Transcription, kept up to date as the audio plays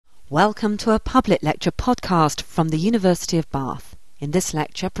Welcome to a public lecture podcast from the University of Bath. In this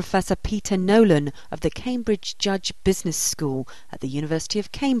lecture, Professor Peter Nolan of the Cambridge Judge Business School at the University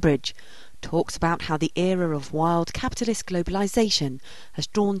of Cambridge talks about how the era of wild capitalist globalisation has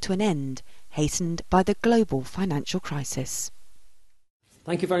drawn to an end, hastened by the global financial crisis.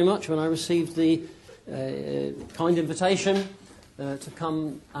 Thank you very much. When I received the kind invitation to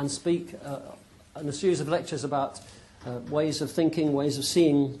come and speak in a series of lectures about ways of thinking, ways of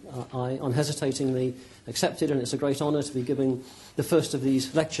seeing, I unhesitatingly accepted, and it's a great honour to be giving the first of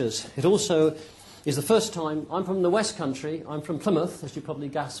these lectures. It also is the first time. I'm from the West Country. I'm from Plymouth, as you probably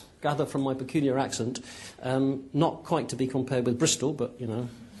gather from my peculiar accent. Not quite to be compared with Bristol, but, you know,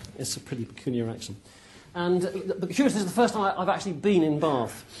 it's a pretty peculiar accent. And the curious is the first time I've actually been in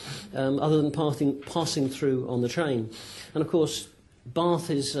Bath, other than passing through on the train. And, of course,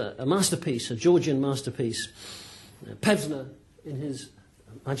 Bath is a masterpiece, a Georgian masterpiece. Pevsner, in his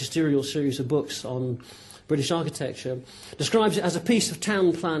magisterial series of books on British architecture, describes it as a piece of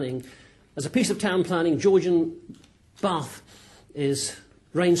town planning. As a piece of town planning, Georgian Bath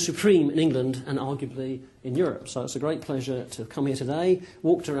reigns supreme in England and arguably in Europe. So it's a great pleasure to come here today.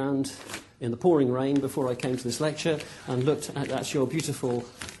 Walked around in the pouring rain before I came to this lecture and looked at your beautiful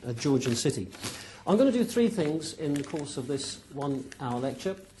Georgian city. I'm going to do three things in the course of this 1 hour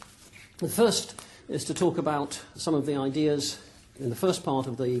lecture. The first is to talk about some of the ideas in the first part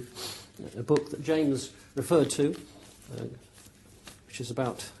of the book that James referred to, which is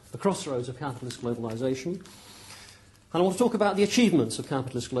about the crossroads of capitalist globalisation. And I want to talk about the achievements of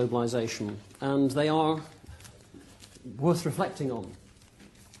capitalist globalisation, and they are worth reflecting on.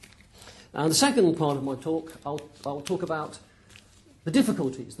 And the second part of my talk, I'll talk about the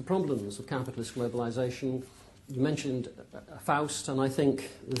difficulties, the problems of capitalist globalisation. You mentioned Faust, and I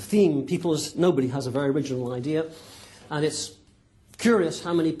think the theme, nobody has a very original idea, and it's curious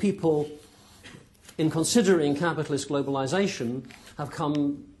how many people, in considering capitalist globalisation, have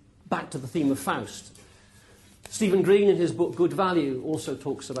come back to the theme of Faust. Stephen Green, in his book Good Value, also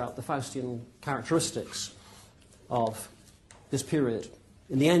talks about the Faustian characteristics of this period.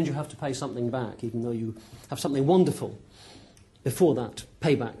 In the end, you have to pay something back, even though you have something wonderful before that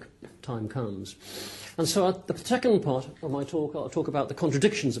payback time comes. And so at the second part of my talk, I'll talk about the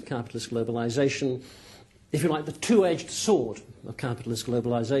contradictions of capitalist globalisation, if you like, the two-edged sword of capitalist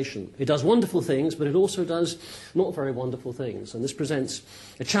globalisation. It does wonderful things, but it also does not very wonderful things. And this presents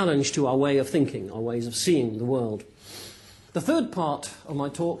a challenge to our way of thinking, our ways of seeing the world. The third part of my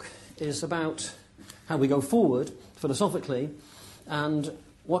talk is about how we go forward philosophically and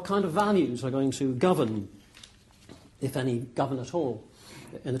what kind of values are going to govern, if any, govern at all,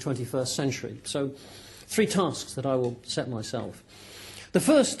 in the 21st century. So, three tasks that I will set myself. The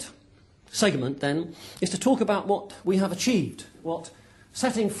first segment, then, is to talk about what we have achieved, what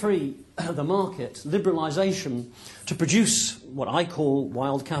setting free the market, liberalisation, to produce what I call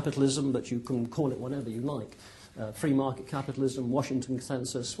wild capitalism, but you can call it whatever you like, free market capitalism, Washington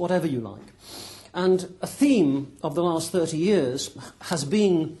consensus, whatever you like. And a theme of the last 30 years has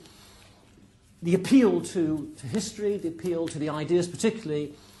been the appeal to history, the appeal to the ideas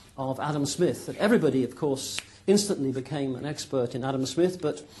particularly of Adam Smith. That everybody, of course, instantly became an expert in Adam Smith,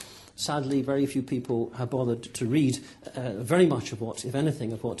 but sadly very few people have bothered to read very much of what, if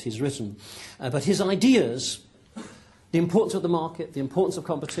anything, of what he's written. But his ideas, the importance of the market, the importance of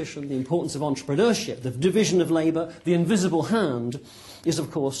competition, the importance of entrepreneurship, the division of labour, the invisible hand, is,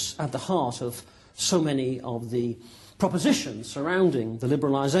 of course, at the heart of so many of the propositions surrounding the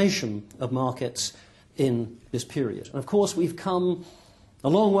liberalisation of markets in this period. And of course, we've come a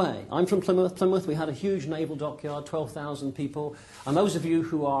long way. I'm from Plymouth. Plymouth, we had a huge naval dockyard, 12,000 people. And those of you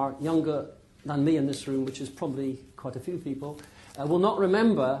who are younger than me in this room, which is probably quite a few people, will not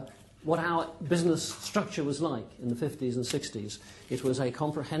remember what our business structure was like in the 50s and 60s. It was a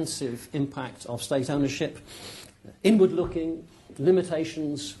comprehensive impact of state ownership, inward-looking,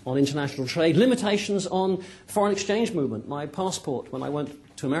 limitations on international trade, limitations on foreign exchange movement. My passport, when I went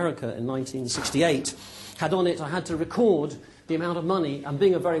to America in 1968, had on it, I had to record the amount of money, and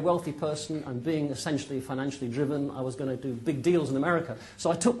being a very wealthy person and being essentially financially driven, I was going to do big deals in America.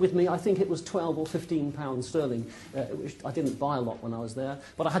 So I took with me, I think it was 12 or 15 pounds sterling, which I didn't buy a lot when I was there,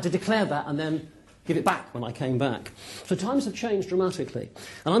 but I had to declare that and then give it back when I came back. So times have changed dramatically.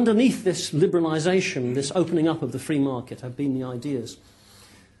 And underneath this liberalisation, this opening up of the free market, have been the ideas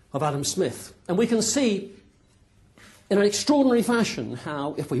of Adam Smith. And we can see in an extraordinary fashion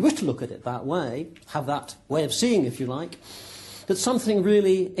how, if we were to look at it that way, have that way of seeing, if you like, that something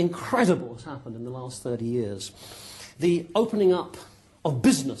really incredible has happened in the last 30 years. The opening up of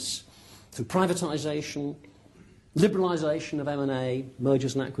business through privatisation, liberalisation of M&A,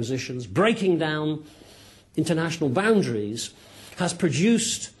 mergers and acquisitions, breaking down international boundaries, has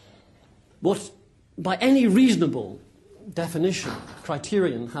produced what, by any reasonable definition,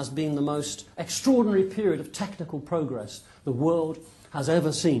 criterion, has been the most extraordinary period of technical progress the world has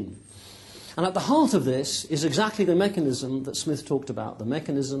ever seen. And at the heart of this is exactly the mechanism that Smith talked about, the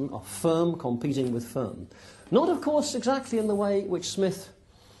mechanism of firm competing with firm. Not, of course, exactly in the way which Smith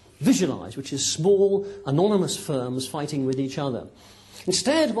visualised, which is small, anonymous firms fighting with each other.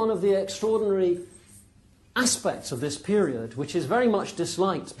 Instead, one of the extraordinary aspects of this period, which is very much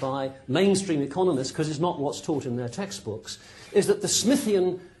disliked by mainstream economists because it's not what's taught in their textbooks, is that the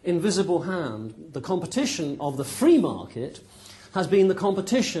Smithian invisible hand, the competition of the free market, has been the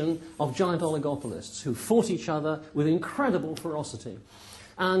competition of giant oligopolists who fought each other with incredible ferocity.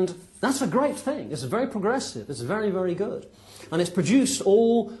 And that's a great thing. It's very progressive. It's very, very good. And it's produced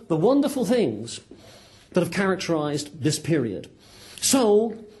all the wonderful things that have characterized this period.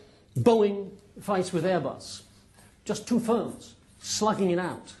 So, Boeing fights with Airbus. Just two firms slugging it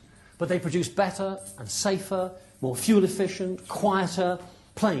out. But they produce better and safer, more fuel efficient, quieter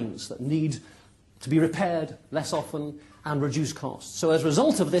planes that need to be repaired less often and reduce costs. So as a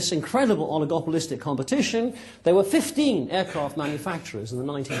result of this incredible oligopolistic competition, there were 15 aircraft manufacturers in the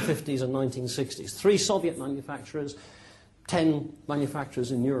 1950s and 1960s. 3 Soviet manufacturers, 10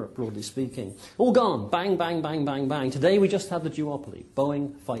 manufacturers in Europe, broadly speaking. All gone. Bang, bang, bang, bang, bang. Today we just have the duopoly.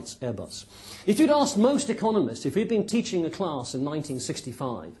 Boeing fights Airbus. If you'd asked most economists, if we'd been teaching a class in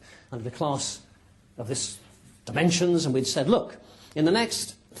 1965, and a class of this dimensions, and we'd said, look, in the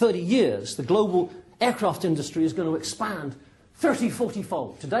next 30 years, the global aircraft industry is going to expand 30,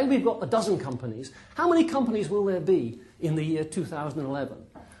 40-fold. Today we've got a dozen companies. How many companies will there be in the year 2011?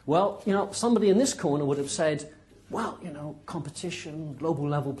 Well, somebody in this corner would have said, well, competition, global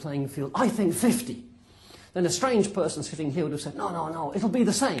level playing field, I think 50. Then a strange person sitting here would have said, no, it'll be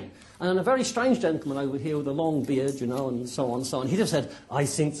the same. And then a very strange gentleman over here with a long beard, and so on and so on, he'd have said, I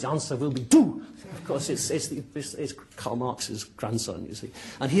think the answer will be 2. Of course, it's Karl Marx's grandson, you see.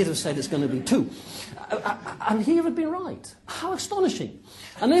 And he'd have said it's going to be 2. And he would have been right. How astonishing.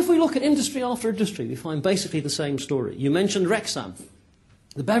 And if we look at industry after industry, we find basically the same story. You mentioned Rexam.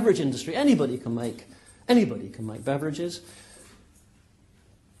 The beverage industry, anybody can make beverages.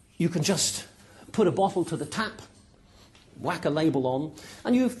 You can just put a bottle to the tap, whack a label on,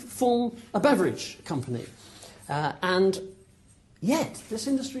 and you form a beverage company. And yet, this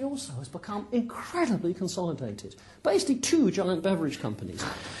industry also has become incredibly consolidated. Basically 2 giant beverage companies,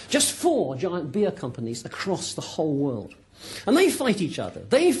 just 4 giant beer companies across the whole world. And they fight each other.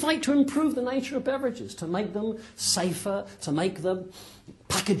 They fight to improve the nature of beverages, to make them safer, to make them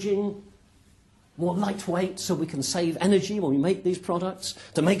packaging more lightweight so we can save energy when we make these products,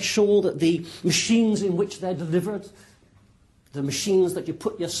 to make sure that the machines in which they're delivered, the machines that you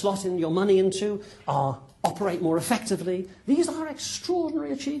put your slot in, your money into, operate more effectively. These are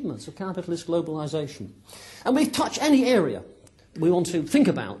extraordinary achievements of capitalist globalization. And we touch any area we want to think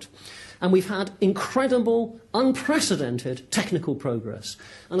about, and we've had incredible, unprecedented technical progress.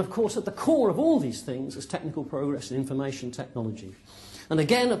 And of course, at the core of all these things is technical progress in information technology. And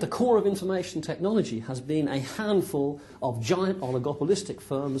again, at the core of information technology has been a handful of giant oligopolistic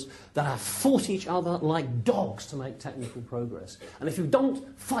firms that have fought each other like dogs to make technical progress. And if you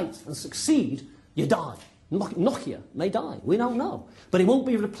don't fight and succeed, you die. Nokia may die. We don't know. But it won't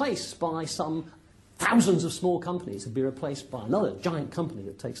be replaced by some thousands of small companies. It'll be replaced by another giant company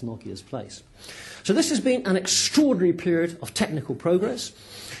that takes Nokia's place. So this has been an extraordinary period of technical progress.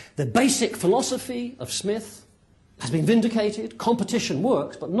 The basic philosophy of Smith has been vindicated. Competition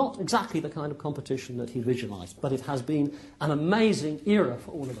works, but not exactly the kind of competition that he visualized. But it has been an amazing era for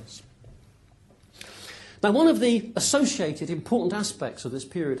all of us. Now, one of the associated important aspects of this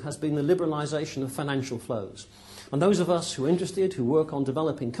period has been the liberalization of financial flows. And those of us who are interested, who work on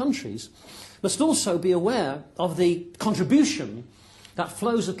developing countries, must also be aware of the contribution that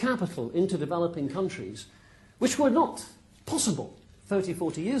flows of capital into developing countries, which were not possible 30,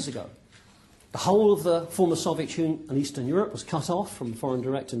 40 years ago. The whole of the former Soviet Union and Eastern Europe was cut off from foreign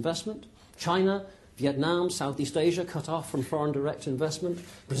direct investment. China, Vietnam, Southeast Asia, cut off from foreign direct investment.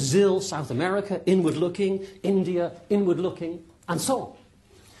 Brazil, South America, inward-looking. India, inward-looking, and so on.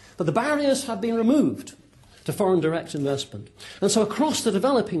 But the barriers have been removed to foreign direct investment. And so across the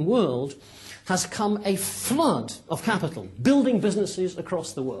developing world has come a flood of capital, building businesses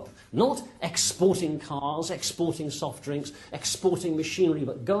across the world. Not exporting cars, exporting soft drinks, exporting machinery,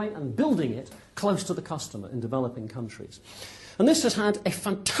 but going and building it close to the customer in developing countries. And this has had a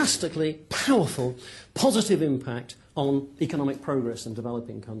fantastically powerful, positive impact on economic progress in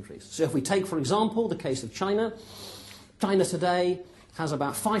developing countries. So if we take, for example, the case of China, China today has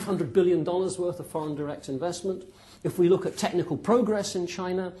about $500 billion worth of foreign direct investment. If we look at technical progress in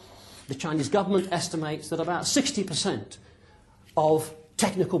China, the Chinese government estimates that about 60% of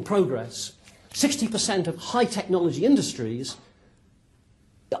technical progress, 60% of high technology industries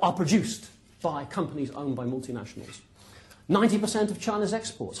are produced by companies owned by multinationals. 90% of China's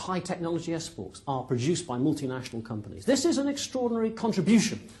exports, high technology exports, are produced by multinational companies. This is an extraordinary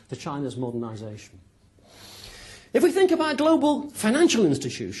contribution to China's modernization. If we think about global financial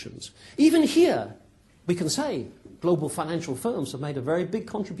institutions, even here we can say global financial firms have made a very big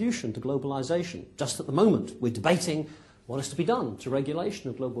contribution to globalization. Just at the moment we're debating what is to be done to regulation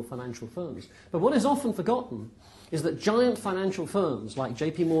of global financial firms. But what is often forgotten is that giant financial firms like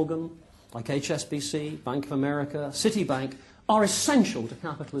JP Morgan, like HSBC, Bank of America, Citibank, are essential to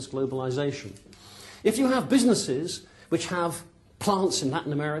capitalist globalization. If you have businesses which have plants in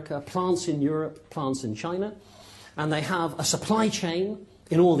Latin America, plants in Europe, plants in China, and they have a supply chain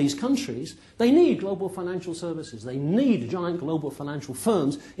in all these countries, they need global financial services. They need giant global financial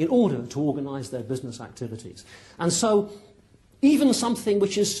firms in order to organize their business activities. And so even something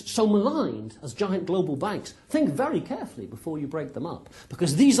which is so maligned as giant global banks, think very carefully before you break them up,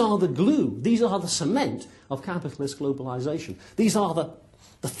 because these are the glue, these are the cement of capitalist globalization. These are the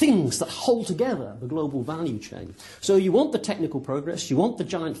things that hold together the global value chain. So you want the technical progress, you want the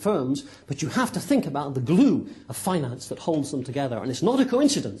giant firms, but you have to think about the glue of finance that holds them together. And it's not a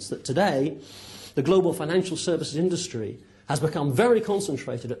coincidence that today the global financial services industry has become very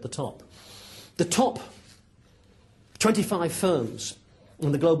concentrated at the top. The top 25 firms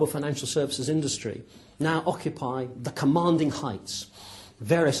in the global financial services industry now occupy the commanding heights.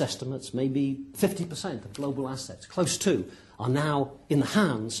 Various estimates, maybe 50% of global assets, close to, are now in the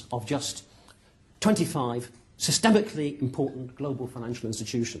hands of just 25 systemically important global financial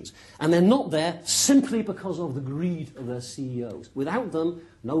institutions. And they're not there simply because of the greed of their CEOs. Without them,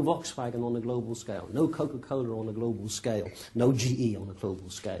 no Volkswagen on a global scale, no Coca-Cola on a global scale, no GE on a global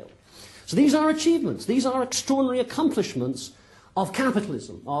scale. So these are achievements, these are extraordinary accomplishments of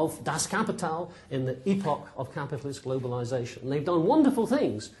capitalism, of Das Kapital in the epoch of capitalist globalization. And they've done wonderful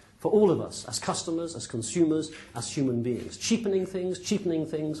things for all of us as customers, as consumers, as human beings, cheapening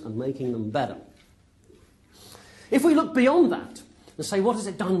things and making them better. If we look beyond that and say what has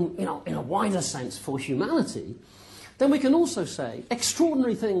it done in a wider sense for humanity, then we can also say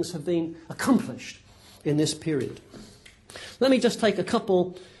extraordinary things have been accomplished in this period. Let me just take a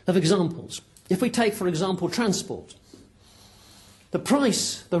couple of examples. If we take, for example, transport,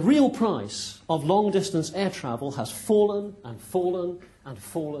 the real price of long-distance air travel has fallen and fallen and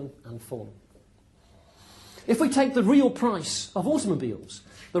fallen and fallen. If we take the real price of automobiles,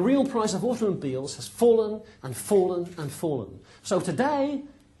 the real price of automobiles has fallen and fallen and fallen. So today,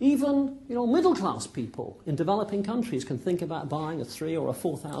 even middle-class people in developing countries can think about buying a $3,000 or a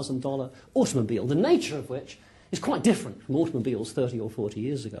 $4,000 automobile, the nature of which is quite different from automobiles 30 or 40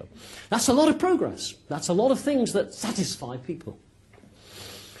 years ago. That's a lot of progress. That's a lot of things that satisfy people.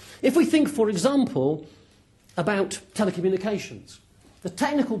 If we think, for example, about telecommunications, the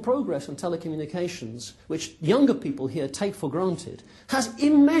technical progress in telecommunications, which younger people here take for granted, has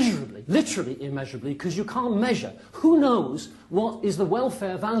immeasurably, literally immeasurably, because you can't measure. Who knows what is the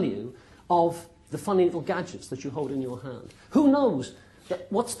welfare value of the funny little gadgets that you hold in your hand? Who knows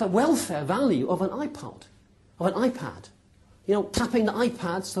what's the welfare value of an iPod, of an iPad? Tapping the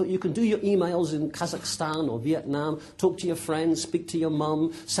iPad so that you can do your emails in Kazakhstan or Vietnam, talk to your friends, speak to your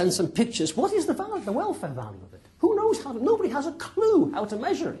mum, send some pictures. What is the welfare value of it? Who knows how to, nobody has a clue how to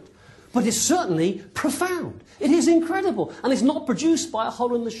measure it. But it's certainly profound. It is incredible. And it's not produced by a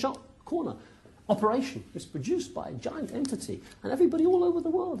hole-in-the-shop corner operation. It's produced by a giant entity. And everybody all over the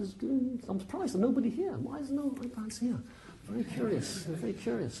world is doing, I'm surprised there's nobody here. Why is no iPads here? Very curious, very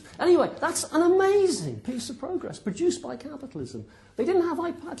curious. Anyway, that's an amazing piece of progress produced by capitalism. They didn't have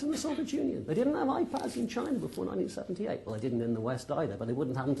iPads in the Soviet Union. They didn't have iPads in China before 1978. Well, they didn't in the West either, but they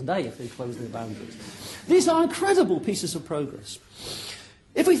wouldn't have them today if they closed their boundaries. These are incredible pieces of progress.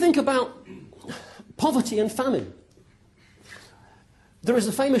 If we think about poverty and famine, there is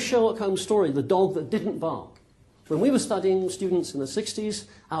a famous Sherlock Holmes story, The Dog That Didn't Bark. When we were studying students in the 60s,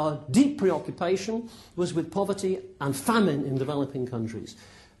 our deep preoccupation was with poverty and famine in developing countries.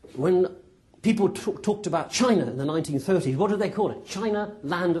 When people talked about China in the 1930s, what did they call it? China,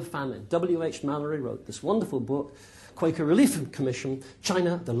 Land of Famine. W.H. Mallory wrote this wonderful book, Quaker Relief Commission,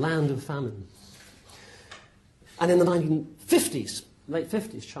 China, the Land of Famine. And in the 1950s, late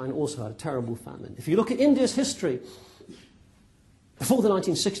 50s, China also had a terrible famine. If you look at India's history, Before the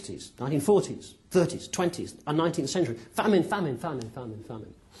 1960s, 1940s, 30s, 20s, and 19th century,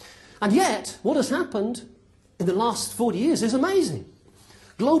 famine. And yet, what has happened in the last 40 years is amazing.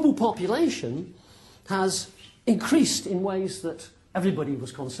 Global population has increased in ways that everybody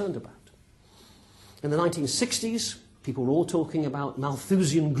was concerned about. In the 1960s, people were all talking about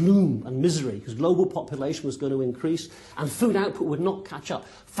Malthusian gloom and misery because global population was going to increase and food output would not catch up.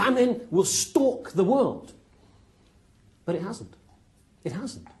 Famine will stalk the world. But it hasn't. It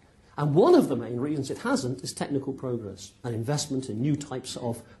hasn't. And one of the main reasons it hasn't is technical progress and investment in new types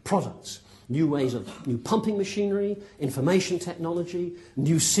of products, new ways of new pumping machinery, information technology,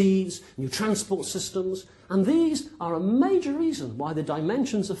 new seeds, new transport systems. And these are a major reason why the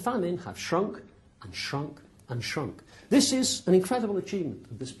dimensions of famine have shrunk and shrunk and shrunk. This is an incredible achievement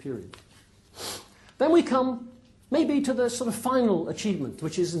of this period. Then we come maybe to the sort of final achievement,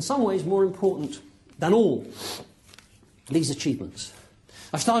 which is in some ways more important than all these achievements.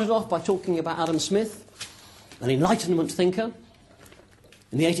 I started off by talking about Adam Smith, an Enlightenment thinker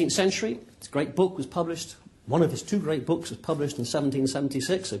in the 18th century. His great book was published, one of his two great books was published in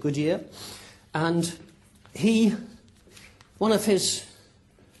 1776, a good year. And one of his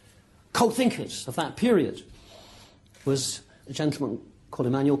co-thinkers of that period was a gentleman called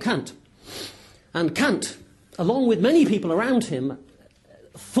Immanuel Kant. And Kant, along with many people around him,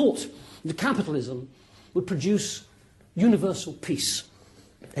 thought that capitalism would produce universal peace,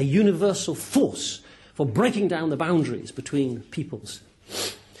 a universal force for breaking down the boundaries between peoples.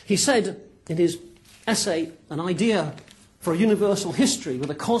 He said in his essay, An Idea for a Universal History with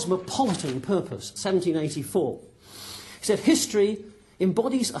a Cosmopolitan Purpose, 1784, he said, history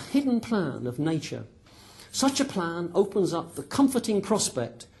embodies a hidden plan of nature. Such a plan opens up the comforting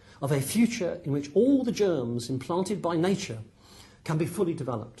prospect of a future in which all the germs implanted by nature can be fully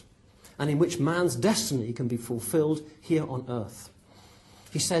developed, and in which man's destiny can be fulfilled here on earth.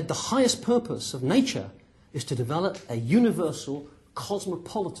 He said the highest purpose of nature is to develop a universal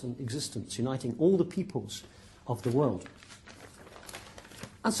cosmopolitan existence, uniting all the peoples of the world.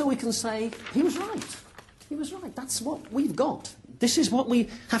 And so we can say, he was right. He was right. That's what we've got. This is what we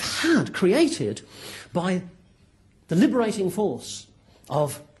have had created by the liberating force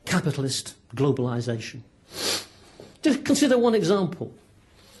of capitalist globalization. Just consider one example.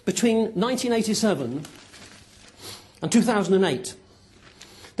 Between 1987 and 2008,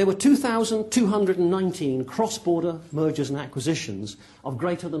 there were 2,219 cross-border mergers and acquisitions of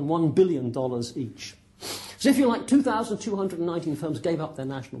greater than $1 billion each. So if you like, 2,219 firms gave up their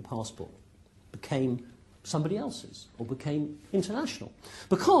national passport, became somebody else's, or became international.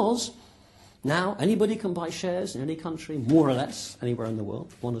 Because now anybody can buy shares in any country, more or less, anywhere in the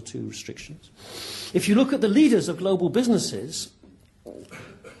world, one or two restrictions. If you look at the leaders of global businesses,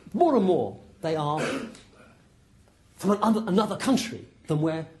 more and more they are from another country than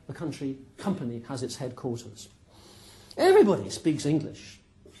where the company has its headquarters. Everybody speaks English.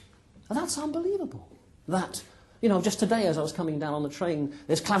 And that's unbelievable. That, just today as I was coming down on the train,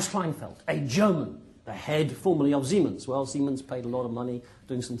 there's Klaus Kleinfeld, a German, the head formerly of Siemens. Well, Siemens paid a lot of money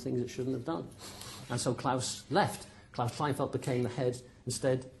doing some things it shouldn't have done. And so Klaus left. Klaus Kleinfeld became the head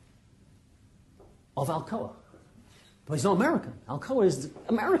instead of Alcoa. But he's not American. Alcoa is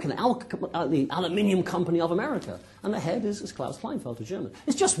American, the aluminium company of America. And the head is Klaus Kleinfeld, a German.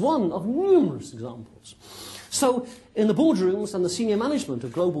 It's just one of numerous examples. So in the boardrooms and the senior management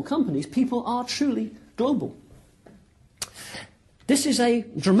of global companies, people are truly global. This is a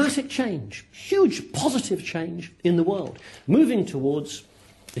dramatic change, huge positive change in the world, moving towards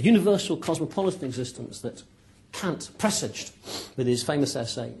the universal cosmopolitan existence that Kant presaged with his famous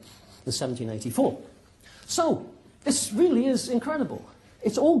essay in 1784. So, this really is incredible.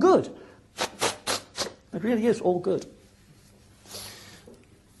 It's all good. It really is all good.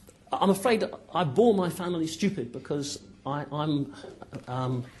 I'm afraid I bore my family stupid because I'm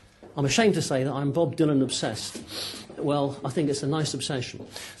ashamed to say that I'm Bob Dylan obsessed. Well, I think it's a nice obsession.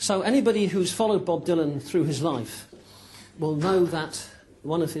 So anybody who's followed Bob Dylan through his life will know that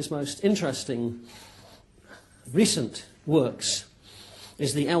one of his most interesting recent works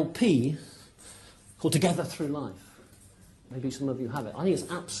is the LP called Together Through Life. Maybe some of you have it. I think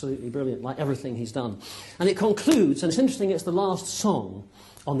it's absolutely brilliant, like everything he's done. And it concludes, and it's interesting, it's the last song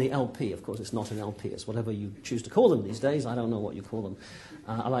on the LP. Of course, it's not an LP. It's whatever you choose to call them these days. I don't know what you call them.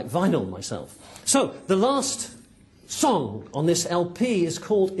 I like vinyl myself. So, the last song on this LP is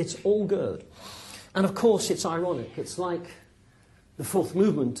called It's All Good. And, of course, it's ironic. It's like the fourth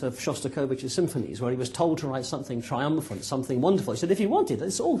movement of Shostakovich's symphonies, where he was told to write something triumphant, something wonderful. He said, if you want it,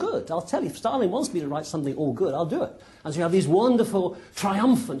 it's all good. I'll tell you, if Stalin wants me to write something all good, I'll do it. And so you have these wonderful,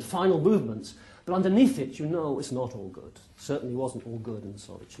 triumphant final movements but underneath it, you know it's not all good. Certainly wasn't all good in the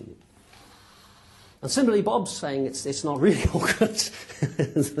Soviet Union. And similarly, Bob's saying it's not really all good.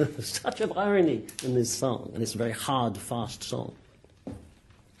 There's such an irony in this song, and it's a very hard, fast song.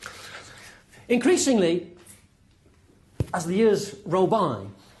 Increasingly, as the years roll by,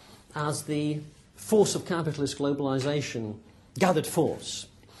 as the force of capitalist globalization gathered force,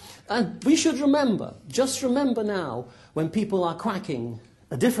 and we should remember, just remember now, when people are quacking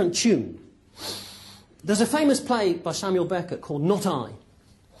a different tune. There's a famous play by Samuel Beckett called Not I.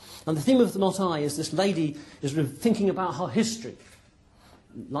 And the theme of Not I is this lady is thinking about her history.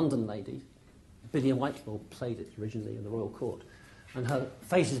 London lady, Vivian Whitelaw played it originally in the Royal Court. And her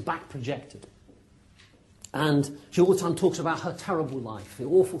face is back projected. And she all the time talks about her terrible life, the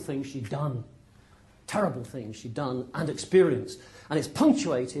awful things she'd done, terrible things she'd done and experienced. And it's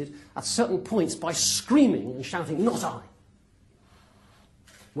punctuated at certain points by screaming and shouting, "Not I."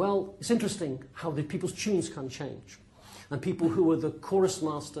 Well, it's interesting how the people's tunes can change. And people who were the chorus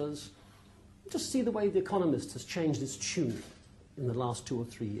masters, just see the way The Economist has changed its tune in the last 2 or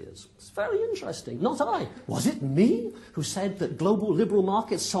 3 years. It's very interesting. Not I. Was it me who said that global liberal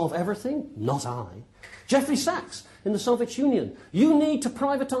markets solve everything? Not I. Jeffrey Sachs in the Soviet Union. You need to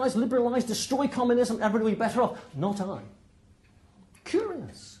privatize, liberalize, destroy communism, everybody will be better off. Not I.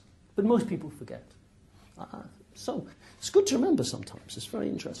 Curious. But most people forget. So it's good to remember sometimes. It's very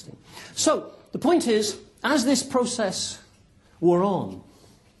interesting. So the point is, as this process wore on,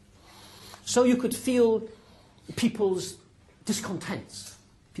 so you could feel people's discontents,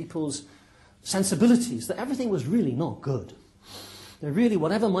 people's sensibilities that everything was really not good. That really,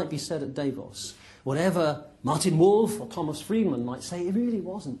 whatever might be said at Davos, whatever Martin Wolf or Thomas Friedman might say, it really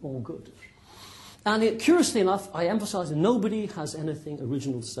wasn't all good. And curiously enough, I emphasize that nobody has anything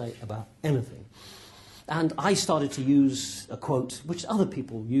original to say about anything. And I started to use a quote which other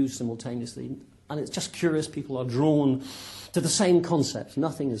people use simultaneously, and it's just curious, people are drawn to the same concept.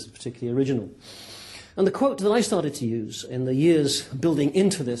 Nothing is particularly original. And the quote that I started to use in the years building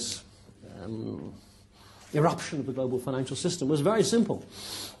into this eruption of the global financial system was very simple.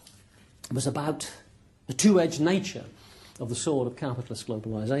 It was about the two-edged nature of the sword of capitalist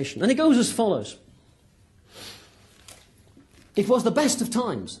globalization. And it goes as follows. It was the best of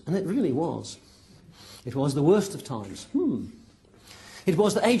times, and it really was. It was the worst of times. It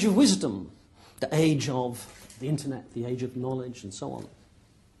was the age of wisdom, the age of the internet, the age of knowledge, and so on.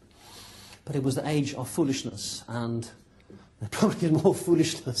 But it was the age of foolishness, and there probably is more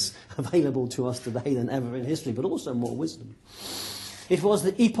foolishness available to us today than ever in history, but also more wisdom. It was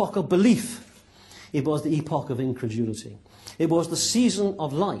the epoch of belief. It was the epoch of incredulity. It was the season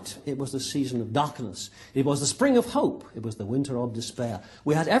of light. It was the season of darkness. It was the spring of hope. It was the winter of despair.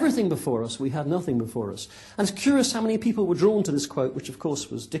 We had everything before us. We had nothing before us. And it's curious how many people were drawn to this quote, which of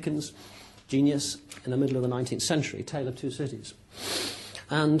course was Dickens' genius in the middle of the 19th century, Tale of Two Cities.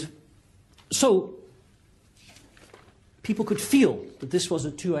 And so people could feel that this was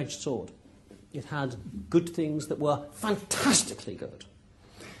a two-edged sword. It had good things that were fantastically good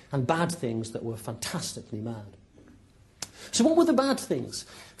and bad things that were fantastically bad. So what were the bad things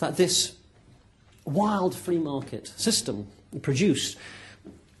that this wild free market system produced?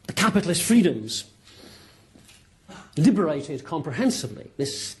 The capitalist freedoms liberated comprehensively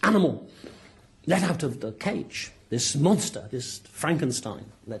this animal let out of the cage, this monster, this Frankenstein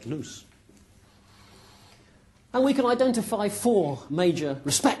let loose. And we can identify 4 major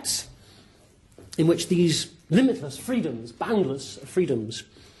respects in which these limitless freedoms, boundless freedoms,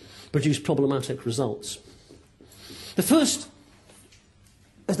 produce problematic results. The first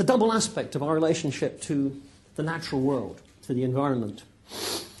is the double aspect of our relationship to the natural world, to the environment.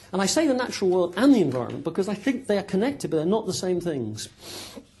 And I say the natural world and the environment because I think they are connected, but they're not the same things.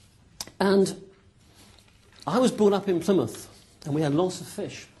 And I was brought up in Plymouth, and we had lots of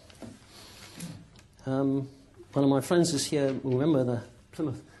fish. One of my friends is here. Remember the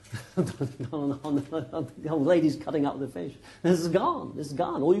Plymouth? The old lady's cutting up the fish. This is gone. This is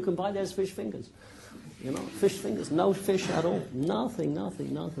gone. All you can buy there is fish fingers. You know, fish fingers. No fish at all. Nothing.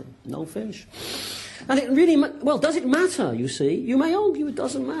 No fish. And it really, well, does it matter, you see? You may argue it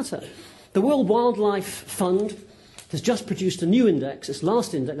doesn't matter. The World Wildlife Fund has just produced a new index. Its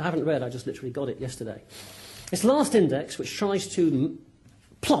last index, I haven't read, I just literally got it yesterday. Its last index, which tries to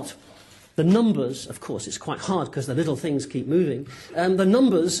plot the numbers, of course, it's quite hard because the little things keep moving, the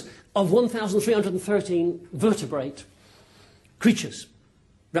numbers of 1,313 vertebrate creatures.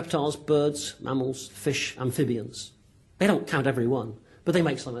 Reptiles, birds, mammals, fish, amphibians. They don't count every one, but they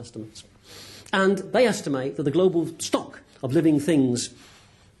make some estimates. And they estimate that the global stock of living things,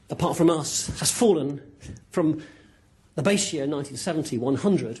 apart from us, has fallen from the base year 1970,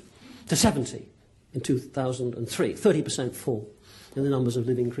 100, to 70 in 2003, 30% fall in the numbers of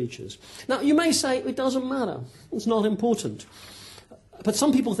living creatures. Now, you may say it doesn't matter, it's not important. But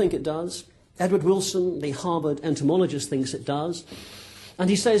some people think it does. Edward Wilson, the Harvard entomologist, thinks it does. And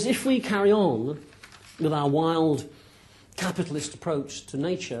he says if we carry on with our wild capitalist approach to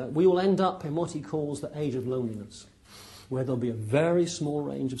nature, we will end up in what he calls the age of loneliness, where there'll be a very small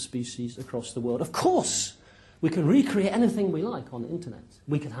range of species across the world. Of course, we can recreate anything we like on the internet.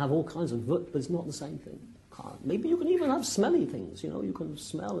 We can have all kinds of but it's not the same thing. Maybe you can even have smelly things, you can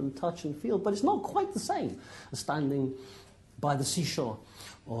smell and touch and feel, but it's not quite the same as standing by the seashore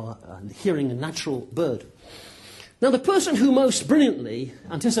or hearing a natural bird. Now, the person who most brilliantly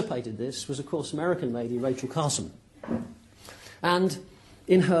anticipated this was, of course, American lady Rachel Carson. And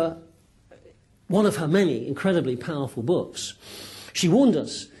in one of her many incredibly powerful books, she warned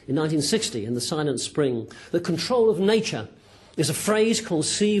us in 1960 in The Silent Spring that control of nature is a phrase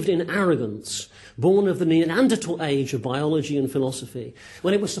conceived in arrogance, born of the Neanderthal age of biology and philosophy,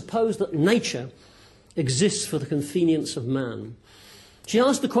 when it was supposed that nature exists for the convenience of man. She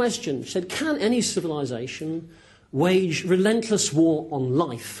asked the question, she said, can any civilization wage relentless war on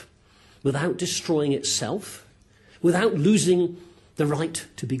life without destroying itself, without losing the right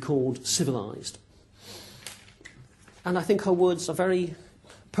to be called civilized? And I think her words are very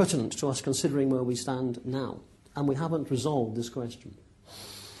pertinent to us considering where we stand now, and we haven't resolved this question.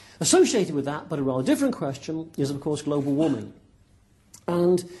 Associated with that, but a rather different question, is of course global warming.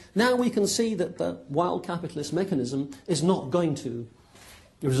 And now we can see that the wild capitalist mechanism is not going to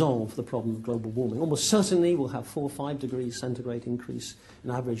resolve the problem of global warming. Almost certainly we'll have 4 or 5 degrees centigrade increase in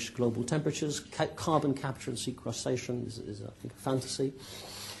average global temperatures. Carbon capture and sequestration is I think, a fantasy.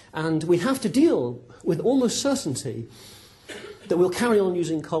 And we have to deal with almost certainty that we'll carry on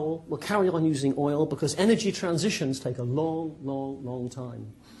using coal, we'll carry on using oil, because energy transitions take a long, long, long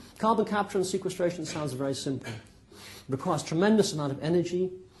time. Carbon capture and sequestration sounds very simple. It requires a tremendous amount of energy,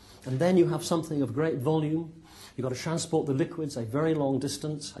 and then you have something of great volume. You've got to transport the liquids a very long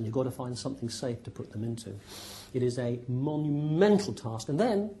distance, and you've got to find something safe to put them into. It is a monumental task. And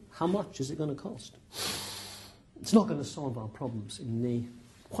then, how much is it going to cost? It's not going to solve our problems in the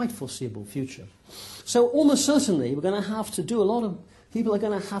quite foreseeable future. So almost certainly we're going to have to do a lot of... People are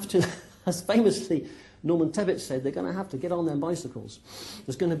going to have to, as famously Norman Tebbit said, they're going to have to get on their bicycles.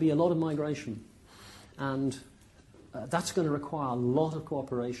 There's going to be a lot of migration. And that's going to require a lot of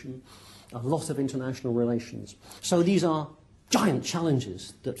cooperation, a lot of international relations. So these are giant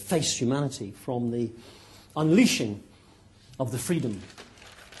challenges that face humanity from the unleashing of the freedom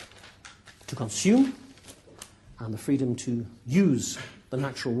to consume and the freedom to use the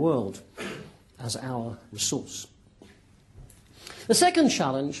natural world as our resource. The second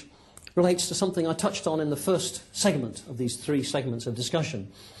challenge relates to something I touched on in the first segment of these 3 segments of discussion,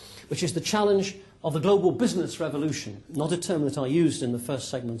 which is the challenge of the global business revolution, not a term that I used in the first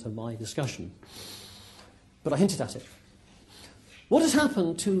segment of my discussion, but I hinted at it. What has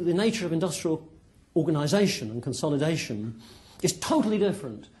happened to the nature of industrial organization and consolidation is totally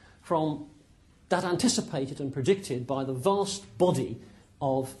different from that anticipated and predicted by the vast body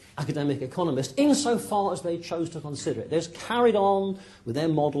of academic economists, insofar as they chose to consider it. They've carried on with their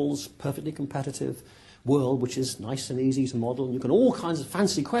models, perfectly competitive world, which is nice and easy to model, and you can all kinds of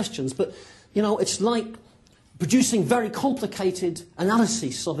fancy questions, but, it's like producing very complicated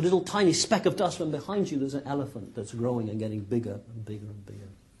analyses of a little tiny speck of dust when behind you there's an elephant that's growing and getting bigger and bigger and bigger.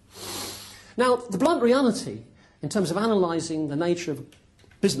 Now, the blunt reality, in terms of analysing the nature of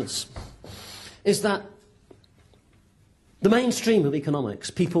business, is that the mainstream of economics,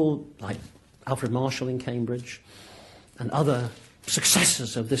 people like Alfred Marshall in Cambridge and other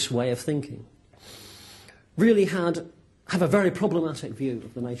successors of this way of thinking, really have a very problematic view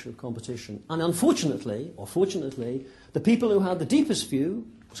of the nature of competition. And unfortunately, or fortunately, the people who had the deepest view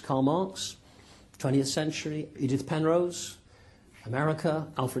was Karl Marx, 20th century, Edith Penrose, America,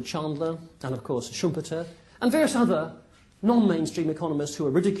 Alfred Chandler, and of course Schumpeter, and various other non-mainstream economists who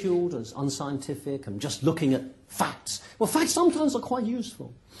are ridiculed as unscientific and just looking at facts. Well, facts sometimes are quite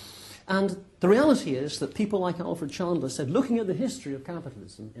useful. And the reality is that people like Alfred Chandler said, looking at the history of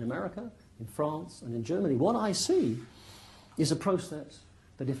capitalism in America, in France, and in Germany, what I see is a process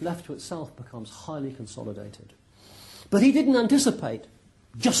that, if left to itself, becomes highly consolidated. But he didn't anticipate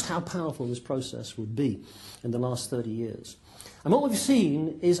just how powerful this process would be in the last 30 years. And what we've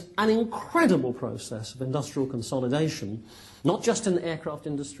seen is an incredible process of industrial consolidation, not just in the aircraft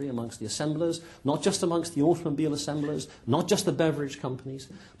industry amongst the assemblers, not just amongst the automobile assemblers, not just the beverage companies,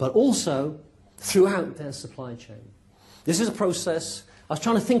 but also throughout their supply chain. This is a process, I was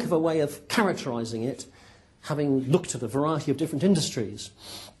trying to think of a way of characterizing it, having looked at a variety of different industries.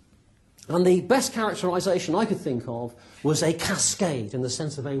 And the best characterization I could think of was a cascade in the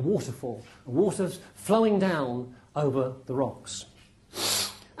sense of a waterfall, water flowing down over the rocks.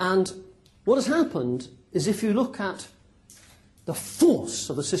 And what has happened is if you look at the force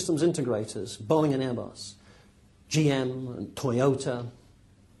of the systems integrators, Boeing and Airbus, GM and Toyota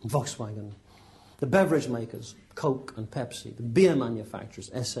and Volkswagen, the beverage makers, Coke and Pepsi, the beer manufacturers,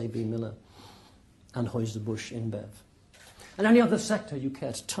 SAB Miller and Anheuser-Busch InBev, and any other sector you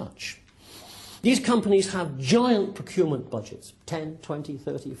care to touch. These companies have giant procurement budgets, 10, 20,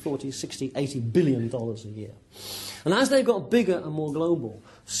 30, 40, 60, 80 billion dollars a year. And as they've got bigger and more global,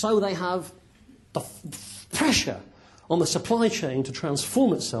 so they have the pressure on the supply chain to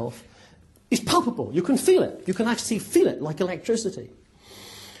transform itself is palpable. You can feel it. You can actually feel it like electricity.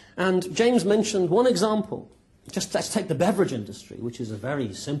 And James mentioned one example. Just let's take the beverage industry, which is a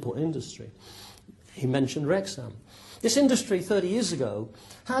very simple industry. He mentioned Rexam. This industry 30 years ago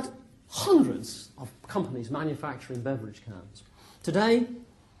had hundreds of companies manufacturing beverage cans. Today,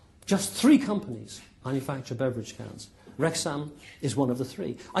 just 3 companies manufacture beverage cans. Rexam is one of the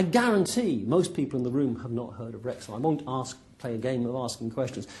 3. I guarantee most people in the room have not heard of Rexam. I won't play a game of asking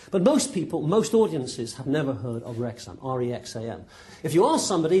questions. But most people, most audiences have never heard of Rexam, R-E-X-A-M. If you ask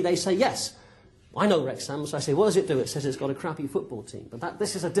somebody, they say, yes, I know Rexam. So I say, what does it do? It says it's got a crappy football team. But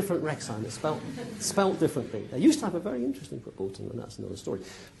this is a different Rexam. It's spelt differently. They used to have a very interesting football team, and that's another story.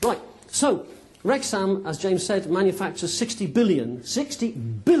 Right, so Rexam, as James said, manufactures 60 billion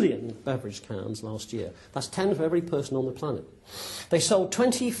beverage cans last year. That's 10 for every person on the planet. They sold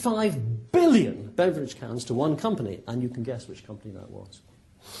 25 billion beverage cans to one company, and you can guess which company that was.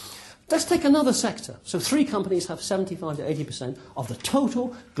 Let's take another sector. So 3 companies have 75 to 80% of the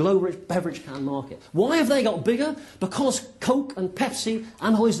total global beverage can market. Why have they got bigger? Because Coke and Pepsi,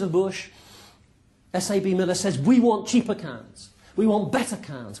 Anheuser-Busch, SAB Miller says, we want cheaper cans. We want better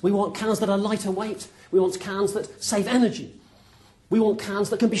cans. We want cans that are lighter weight. We want cans that save energy. We want cans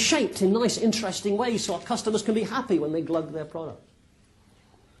that can be shaped in nice, interesting ways so our customers can be happy when they glug their product.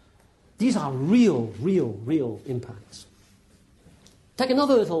 These are real impacts. Take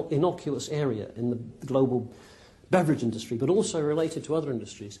another little innocuous area in the global beverage industry, but also related to other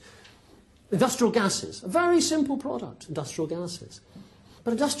industries. Industrial gases, a very simple product, industrial gases.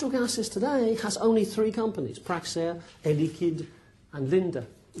 But industrial gases today has only 3 companies, Praxair, Air Liquide, and Linde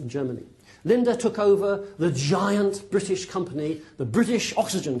in Germany. Linde took over the giant British company, the British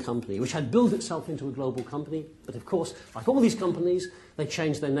Oxygen Company, which had built itself into a global company. But of course, like all these companies, they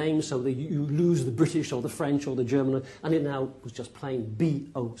changed their names so that you lose the British or the French or the German, and it now was just plain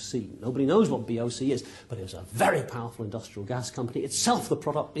BOC. Nobody knows what BOC is, but it was a very powerful industrial gas company, itself the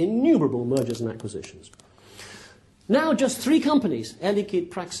product of innumerable mergers and acquisitions. Now just 3 companies, Air Liquide,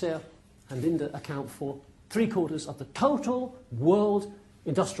 Praxair, and Linde, account for 3/4 of the total world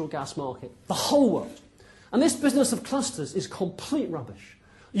industrial gas market, the whole world. And this business of clusters is complete rubbish.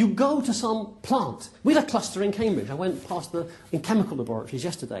 You go to some plant. We had a cluster in Cambridge. I went past in chemical laboratories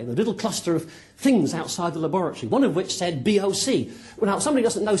yesterday, the little cluster of things outside the laboratory, one of which said BOC. Well, now, somebody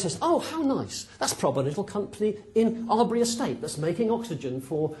doesn't know says, oh, how nice. That's probably a little company in Arbury Estate that's making oxygen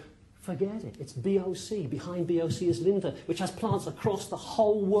for... Forget it. It's BOC. Behind BOC is Linde, which has plants across the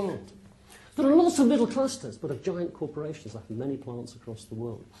whole world. There are lots of little clusters, but of giant corporations that have many plants across the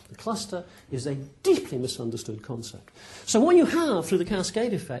world. The cluster is a deeply misunderstood concept. So what you have through the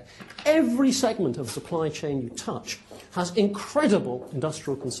cascade effect, every segment of the supply chain you touch has incredible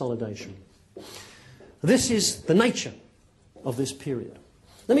industrial consolidation. This is the nature of this period.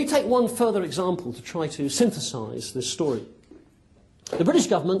 Let me take one further example to try to synthesize this story. The British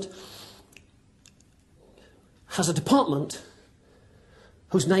government has a department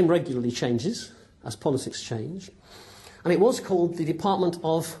whose name regularly changes as politics change, and it was called the Department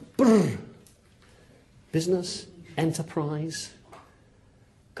of Business, Enterprise,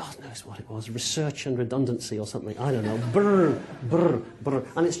 God knows what it was, Research and Redundancy or something, I don't know,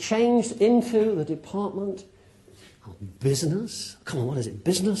 and it's changed into the Department of Business, come on, what is it,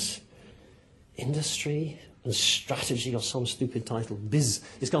 Business, Industry and Strategy or some stupid title. Biz.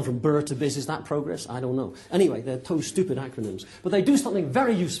 It's gone from BUR to Biz. Is that progress? I don't know. Anyway, they're two stupid acronyms. But they do something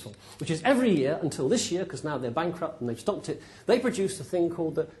very useful, which is every year, until this year, because now they're bankrupt and they've stopped it, they produce a thing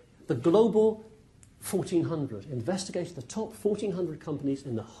called the Global 1400, investigates the top 1,400 companies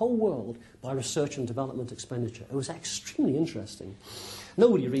in the whole world by research and development expenditure. It was extremely interesting.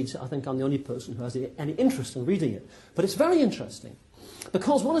 Nobody reads it. I think I'm the only person who has any interest in reading it. But it's very interesting.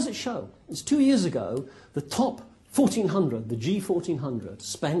 Because what does it show? It's 2 years ago, the top 1,400, the G1400,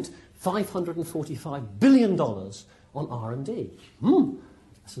 spent $545 billion on R&D.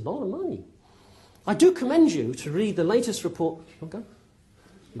 That's a lot of money. I do commend you to read the latest report. Okay.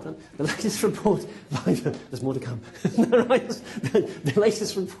 The latest report, there's more to come. The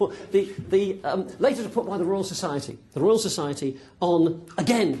latest report, the latest report by the Royal Society. The Royal Society on,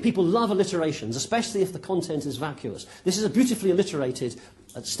 again, people love alliterations, especially if the content is vacuous. This is a beautifully alliterated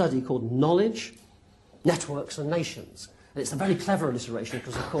study called Knowledge, Networks and Nations. And it's a very clever alliteration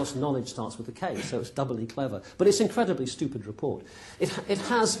because, of course, knowledge starts with a K, so it's doubly clever. But it's an incredibly stupid report.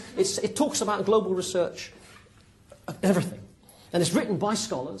 It talks about global research, everything. And it's written by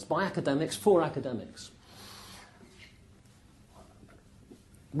scholars, by academics, for academics.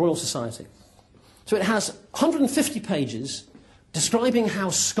 Royal Society. So it has 150 pages describing how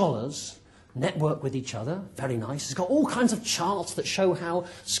scholars network with each other. Very nice. It's got all kinds of charts that show how a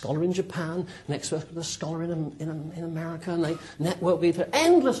scholar in Japan next with a scholar in America, and they network with each other.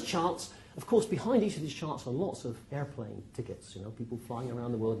 Endless charts. Of course, behind each of these charts are lots of airplane tickets, people flying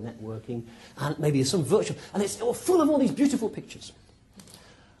around the world networking, and maybe some virtual. And it's all full of all these beautiful pictures.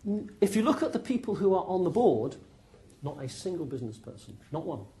 If you look at the people who are on the board, not a single business person. Not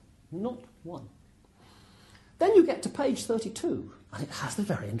one. Not one. Then you get to page 32, and it has the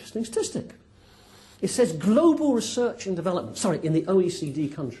very interesting statistic. It says global research and development, in the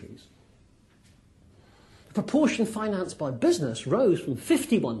OECD countries. The proportion financed by business rose from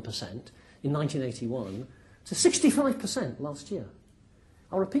 51% in 1981 to 65% last year.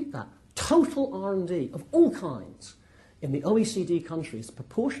 I'll repeat that. Total R&D of all kinds in the OECD countries, the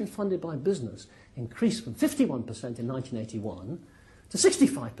proportion funded by business increased from 51% in 1981 to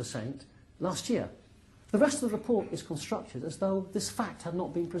 65% last year. The rest of the report is constructed as though this fact had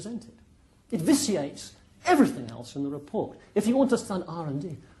not been presented. It vitiates everything else in the report. If you want to understand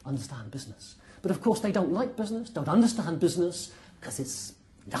R&D, understand business. But of course they don't like business, don't understand business, because it's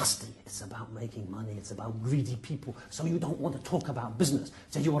nasty. It's about making money, it's about greedy people. So you don't want to talk about business.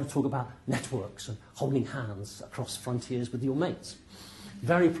 So you want to talk about networks and holding hands across frontiers with your mates.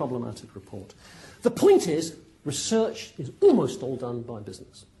 Very problematic report. The point is, research is almost all done by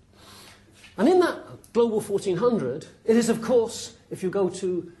business. And in that Global 1400, it is, of course, if you go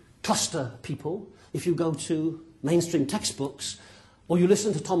to cluster people, if you go to mainstream textbooks, or you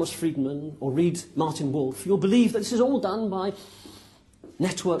listen to Thomas Friedman or read Martin Wolf, you'll believe that this is all done by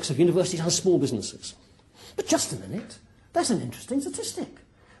networks of universities and small businesses. But just a minute, there's an interesting statistic,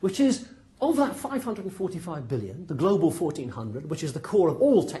 which is, of that 545 billion, the Global 1400, which is the core of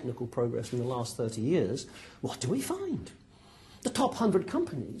all technical progress in the last 30 years, what do we find? The top 100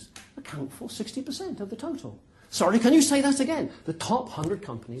 companies account for 60% of the total. Sorry, can you say that again? The top 100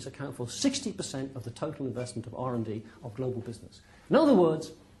 companies account for 60% of the total investment of R&D of global business. In other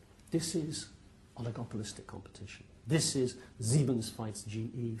words, this is oligopolistic competition. This is Siemens fights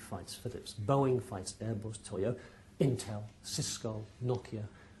GE, fights Philips, Boeing fights Airbus, Toyota, Intel, Cisco, Nokia.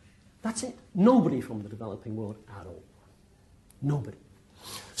 That's it. Nobody from the developing world at all. Nobody.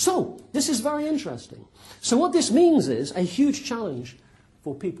 So, this is very interesting. So what this means is a huge challenge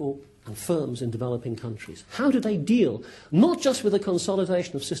for people and firms in developing countries. How do they deal not just with the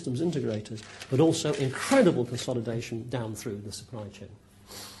consolidation of systems integrators, but also incredible consolidation down through the supply chain?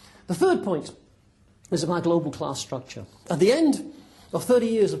 The third point is about global class structure. At the end of 30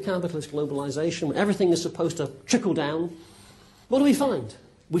 years of capitalist globalization, when everything is supposed to trickle down, what do we find?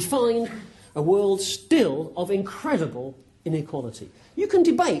 We find a world still of incredible inequality. You can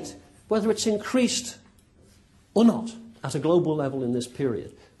debate whether it's increased or not at a global level in this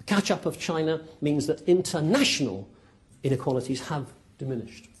period. The catch-up of China means that international inequalities have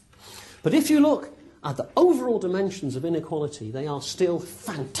diminished. But if you look at the overall dimensions of inequality, they are still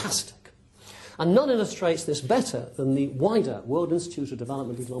fantastic. And none illustrates this better than the wider World Institute of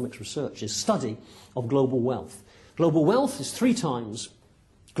Development Economics Research's study of global wealth. Global wealth is 3 times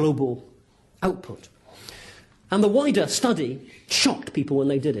global output. And the wider study shocked people when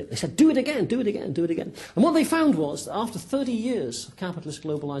they did it. They said, do it again, do it again, do it again. And what they found was that after 30 years of capitalist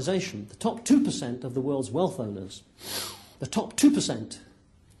globalization, the top 2% of the world's wealth owners, the top 2%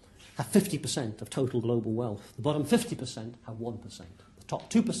 have 50% of total global wealth. The bottom 50% have 1%. The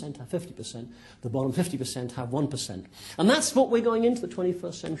top 2% have 50%. The bottom 50% have 1%. And that's what we're going into the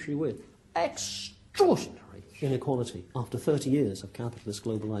 21st century with. Extraordinary inequality after 30 years of capitalist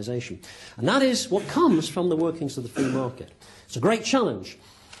globalization. And that is what comes from the workings of the free market. It's a great challenge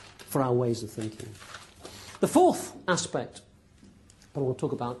for our ways of thinking. The fourth aspect that I want to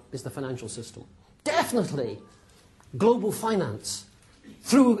talk about is the financial system. Definitely global finance,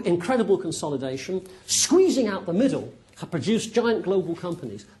 through incredible consolidation, squeezing out the middle, have produced giant global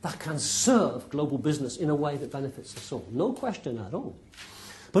companies that can serve global business in a way that benefits us all. No question at all.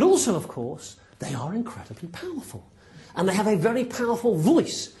 But also, of course, they are incredibly powerful. And they have a very powerful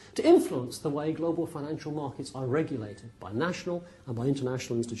voice to influence the way global financial markets are regulated by national and by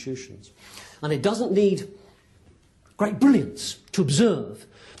international institutions. And it doesn't need great brilliance to observe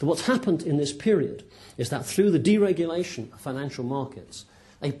that what's happened in this period is that through the deregulation of financial markets,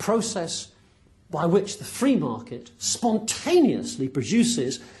 a process by which the free market spontaneously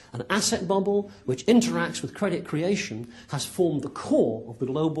produces an asset bubble which interacts with credit creation has formed the core of the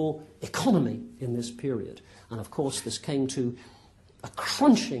global economy in this period. And of course, this came to a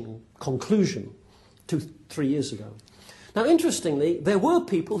crunching conclusion 2-3 years ago. Now, interestingly, there were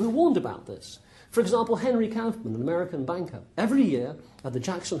people who warned about this. For example, Henry Kaufman, an American banker, every year at the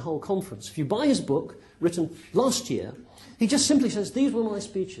Jackson Hole Conference, if you buy his book, written last year, he just simply says, these were my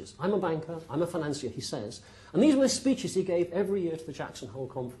speeches. I'm a banker, I'm a financier, he says. And these were speeches he gave every year to the Jackson Hole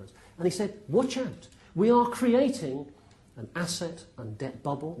Conference. And he said, watch out, we are creating an asset and debt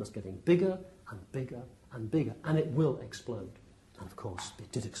bubble that's getting bigger and bigger and bigger, and it will explode. And of course,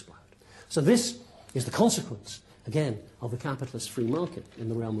 it did explode. So this is the consequence, again, of the capitalist free market in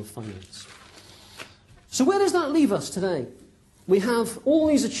the realm of finance. So where does that leave us today? We have all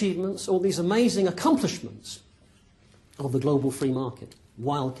these achievements, all these amazing accomplishments of the global free market,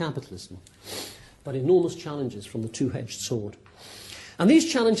 wild capitalism, but enormous challenges from the two-edged sword. And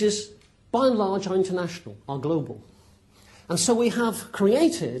these challenges, by and large, are international, are global. And so we have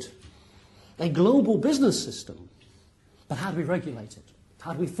created a global business system, but how do we regulate it?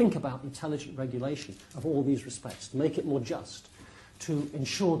 How do we think about intelligent regulation of all these respects, to make it more just, to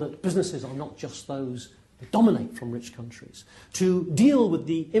ensure that businesses are not just those that dominate from rich countries, to deal with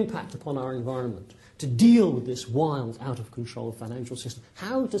the impact upon our environment, to deal with this wild, out-of-control financial system?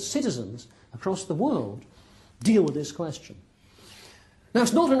 How do citizens across the world deal with this question? Now,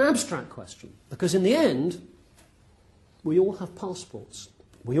 it's not an abstract question, because in the end, we all have passports,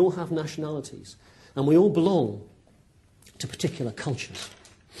 we all have nationalities, and we all belong to particular cultures.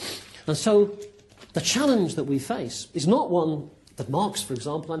 And so the challenge that we face is not one that Marx, for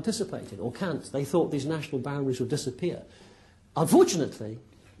example, anticipated, or Kant. They thought these national boundaries would disappear. Unfortunately,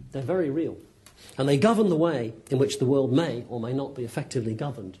 they're very real, and they govern the way in which the world may or may not be effectively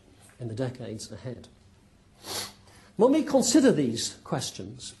governed in the decades ahead. When we consider these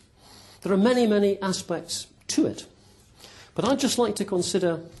questions, there are many, many aspects to it, but I'd just like to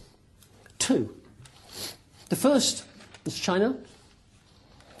consider two. The first is China,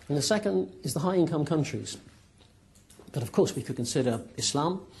 and the second is the high-income countries. But of course we could consider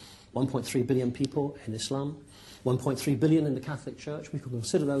Islam, 1.3 billion people in Islam, 1.3 billion in the Catholic Church. We could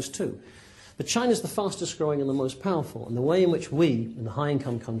consider those too. But China is the fastest growing and the most powerful, and the way in which we, in the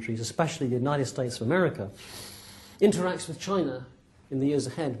high-income countries, especially the United States of America, interacts with China in the years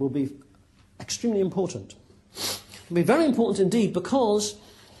ahead will be extremely important. It will be very important indeed, because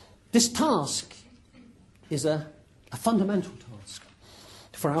this task is a fundamental task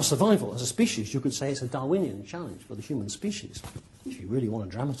for our survival as a species. You could say it's a Darwinian challenge for the human species, if you really want to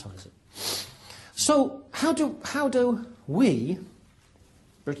dramatize it. So how do we,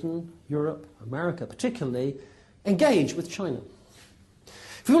 Britain, Europe, America particularly, engage with China?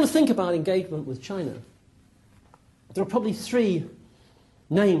 If we want to think about engagement with China, there are probably three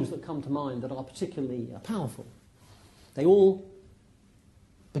names that come to mind that are particularly powerful. They all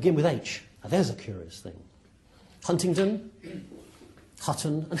begin with H. Now there's a curious thing. Huntington,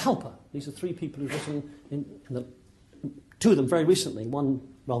 Hutton and Helper. These are three people who've written, two of them very recently, one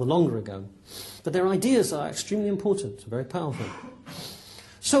rather longer ago. But their ideas are extremely important, very powerful.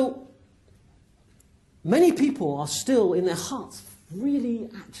 So many people are still, in their hearts, really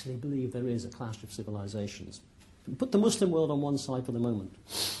actually believe there is a clash of civilizations. Put the Muslim world on one side for the moment.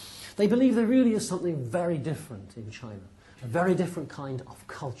 They believe there really is something very different in China, a very different kind of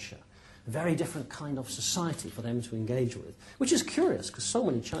culture, a very different kind of society for them to engage with, which is curious because so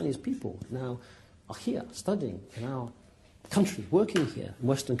many Chinese people now are here studying in our country, working here in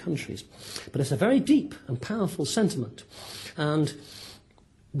Western countries. But it's a very deep and powerful sentiment. And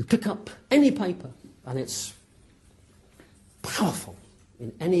you pick up any paper and it's powerful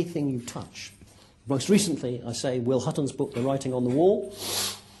in anything you touch. Most recently, I say, Will Hutton's book, The Writing on the Wall,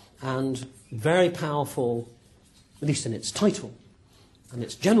 and very powerful, at least in its title, and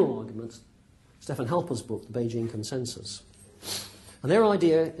its general arguments, Stefan Helper's book, The Beijing Consensus. And their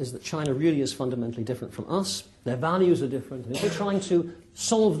idea is that China really is fundamentally different from us, their values are different, and if we're trying to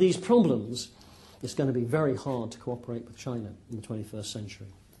solve these problems, it's going to be very hard to cooperate with China in the 21st century.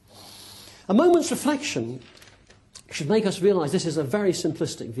 A moment's reflection should make us realize this is a very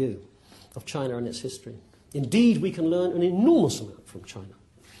simplistic view of China and its history. Indeed, we can learn an enormous amount from China.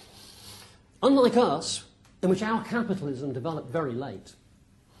 Unlike us, in which our capitalism developed very late,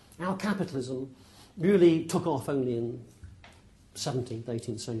 our capitalism really took off only in 17th,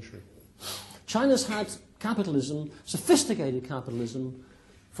 18th century. China's had capitalism, sophisticated capitalism,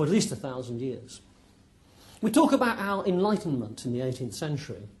 for at least 1,000 years. We talk about our enlightenment in the 18th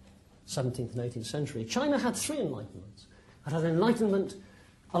century, 17th and 18th century. China had three enlightenments. It had an enlightenment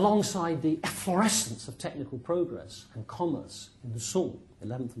alongside the efflorescence of technical progress and commerce in the Song,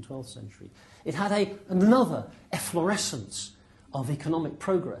 11th and 12th century. It had another efflorescence of economic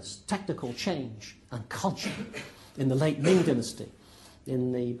progress, technical change and culture in the late Ming dynasty,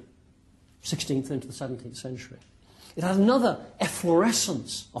 in the 16th into the 17th century. It had another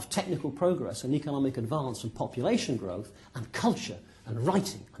efflorescence of technical progress and economic advance and population growth and culture and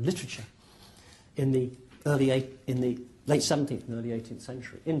writing and literature in the late 17th and early 18th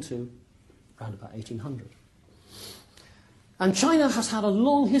century into around about 1800. And China has had a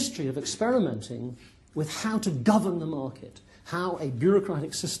long history of experimenting with how to govern the market, how a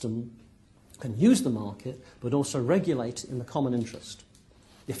bureaucratic system can use the market but also regulate in the common interest.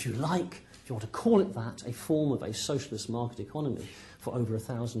 If you like, if you want to call it that, a form of a socialist market economy for over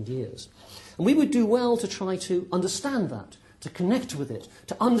 1,000 years. And we would do well to try to understand that, to connect with it,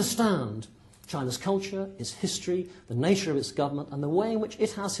 to understand China's culture, its history, the nature of its government, and the way in which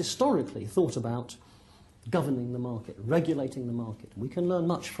it has historically thought about governing the market, regulating the market. We can learn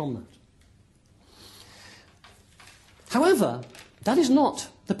much from that. However, that is not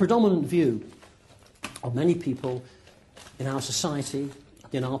the predominant view of many people in our society,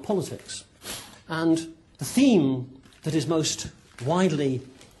 in our politics. And the theme that is most widely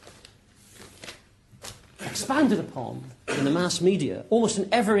expanded upon in the mass media, almost in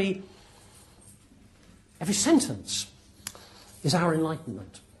every sentence, is our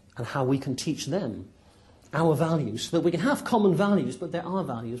enlightenment and how we can teach them our values, so that we can have common values, but there are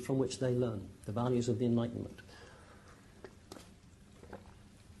values from which they learn, the values of the Enlightenment.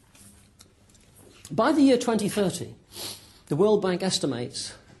 By the year 2030, the World Bank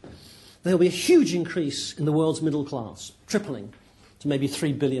estimates there will be a huge increase in the world's middle class, tripling to maybe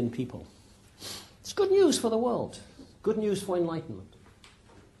 3 billion people. It's good news for the world, good news for enlightenment.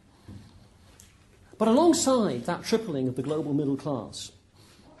 But alongside that tripling of the global middle class,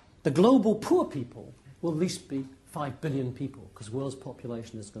 the global poor people will at least be 5 billion people, because the world's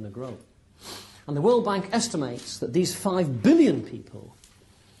population is going to grow. And the World Bank estimates that these 5 billion people,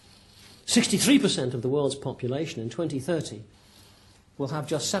 63% of the world's population in 2030, will have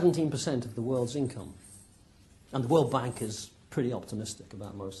just 17% of the world's income. And the World Bank is pretty optimistic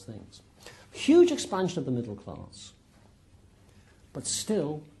about most things. Huge expansion of the middle class, but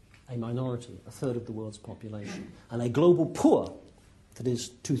still a minority, a third of the world's population. And a global poor that is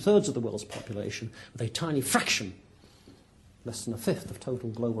 2/3 of the world's population, with a tiny fraction, less than a fifth of total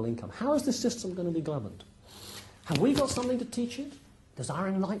global income. How is this system going to be governed? Have we got something to teach it? Does our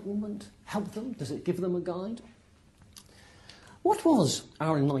enlightenment help them? Does it give them a guide? What was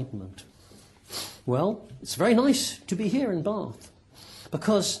our enlightenment? Well, it's very nice to be here in Bath,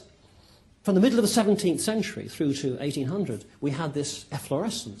 because from the middle of the 17th century through to 1800, we had this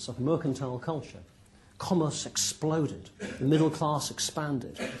efflorescence of mercantile culture. Commerce exploded, the middle class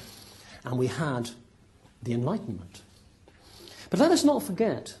expanded, and we had the Enlightenment. But let us not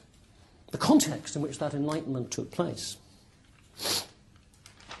forget the context in which that Enlightenment took place.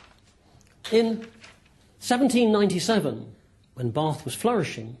 In 1797, when Bath was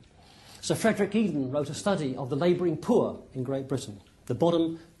flourishing, Sir Frederick Eden wrote a study of the labouring poor in Great Britain, the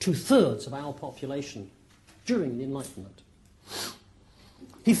bottom 2/3 of our population during the Enlightenment.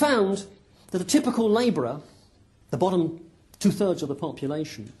 He found that a typical labourer, the bottom 2/3 of the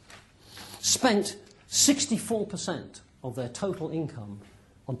population, spent 64% of their total income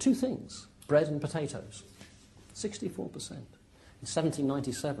on two things, bread and potatoes. 64%. In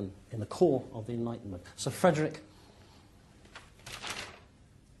 1797, in the core of the Enlightenment. Sir Frederick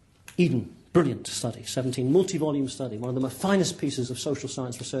Eden, brilliant study, multi-volume study, one of the finest pieces of social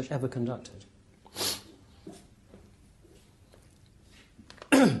science research ever conducted.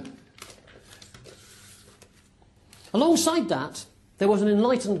 Alongside that, there was an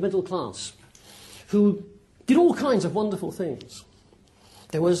enlightened middle class who did all kinds of wonderful things.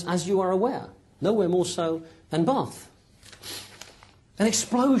 There was, as you are aware, nowhere more so than Bath, an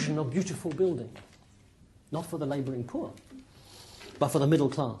explosion of beautiful building, not for the labouring poor, but for the middle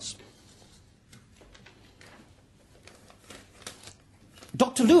class.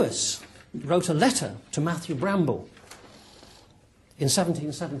 Dr. Lewis wrote a letter to Matthew Bramble in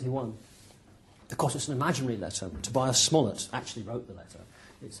 1771. Of course, it's an imaginary letter. Tobias Smollett actually wrote the letter.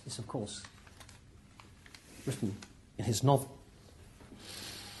 It's of course, written in his novel.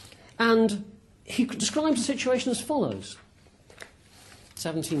 And he describes the situation as follows.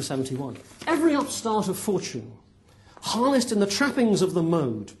 1771. Every upstart of fortune harnessed in the trappings of the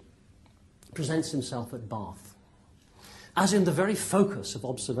mode, presents himself at Bath, as in the very focus of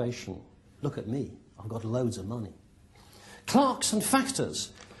observation. Look at me, I've got loads of money. Clerks and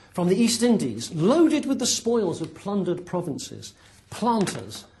factors from the East Indies, loaded with the spoils of plundered provinces,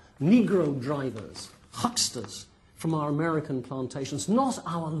 planters, Negro drivers, hucksters from our American plantations, not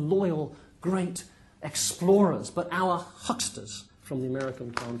our loyal great explorers, but our hucksters from the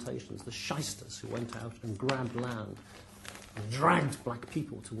American plantations, the shysters who went out and grabbed land and dragged black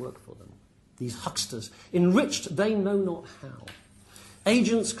people to work for them. These hucksters, enriched they know not how.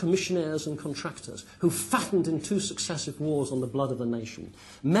 Agents, commissionaires and contractors who fattened in 2 successive wars on the blood of the nation.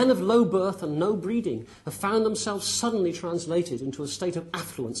 Men of low birth and no breeding have found themselves suddenly translated into a state of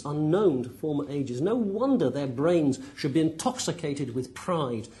affluence unknown to former ages. No wonder their brains should be intoxicated with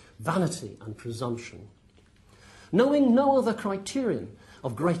pride, vanity and presumption. Knowing no other criterion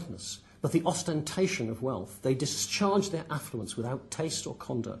of greatness but the ostentation of wealth, they discharge their affluence without taste or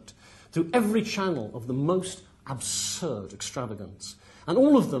conduct, through every channel of the most absurd extravagance. And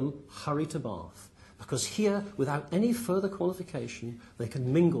all of them hurry to Bath, because here, without any further qualification, they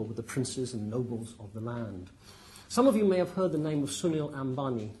can mingle with the princes and nobles of the land. Some of you may have heard the name of Sunil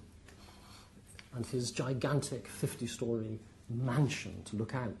Ambani and his gigantic 50-story mansion to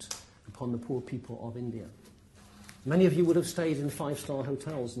look out upon the poor people of India. Many of you would have stayed in 5-star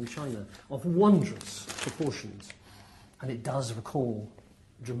hotels in China of wondrous proportions, and it does recall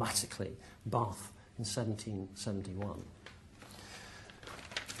dramatically Bath in 1771.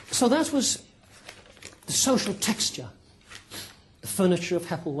 So that was the social texture, the furniture of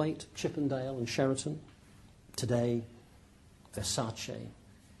Hepplewhite, Chippendale and Sheraton. Today, Versace,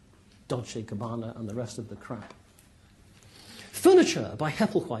 Dolce & Gabbana and the rest of the crap. Furniture by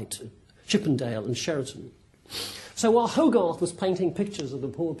Hepplewhite, Chippendale and Sheraton. So while Hogarth was painting pictures of the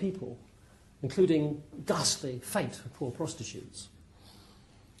poor people, including ghastly fate of poor prostitutes,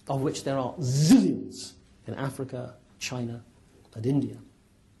 of which there are zillions in Africa, China and India,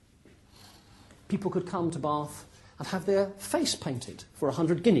 people could come to Bath and have their face painted for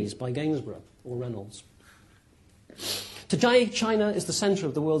 100 guineas by Gainsborough or Reynolds. Today, China is the centre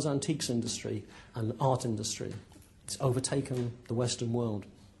of the world's antiques industry and art industry. It's overtaken the Western world.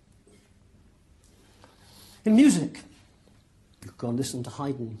 In music, you could go and listen to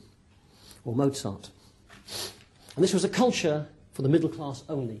Haydn or Mozart. And this was a culture for the middle class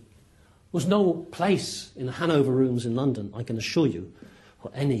only. There was no place in the Hanover rooms in London, I can assure you,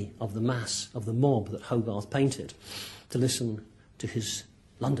 for any of the mass of the mob that Hogarth painted to listen to his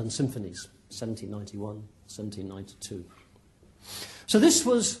London symphonies, 1791, 1792. So this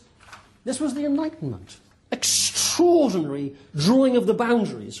was the Enlightenment. Extraordinary drawing of the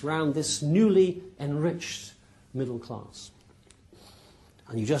boundaries around this newly enriched middle class.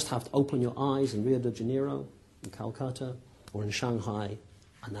 And you just have to open your eyes in Rio de Janeiro, in Calcutta, or in Shanghai,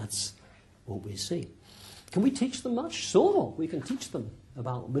 and that's what we see. Can we teach them much? Sure, we can teach them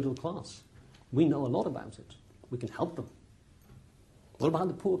about middle class. We know a lot about it. We can help them. What about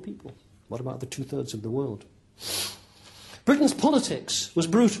the poor people? What about the 2/3 of the world? Britain's politics was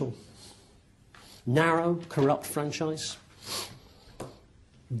brutal. Narrow, corrupt franchise.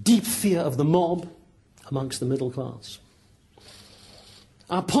 Deep fear of the mob amongst the middle class.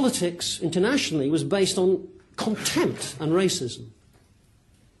 Our politics internationally was based on contempt and racism.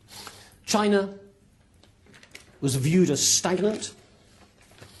 China was viewed as stagnant.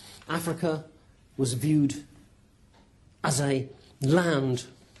 Africa was viewed as a land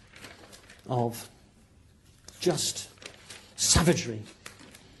of just savagery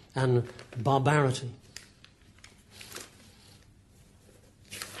and barbarity.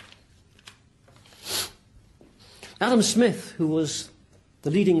 Adam Smith, who was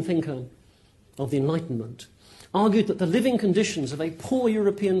the leading thinker of the Enlightenment, argued that the living conditions of a poor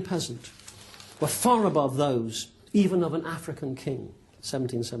European peasant were far above those even of an African king,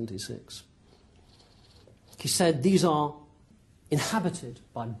 1776. He said, these are inhabited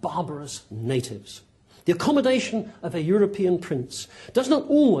by barbarous natives. The accommodation of a European prince does not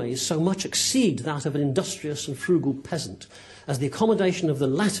always so much exceed that of an industrious and frugal peasant as the accommodation of the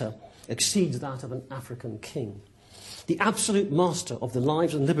latter exceeds that of an African king, the absolute master of the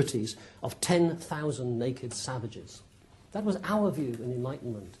lives and liberties of 10,000 naked savages. That was our view in the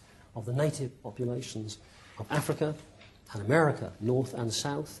Enlightenment of the native populations of Africa and America, North and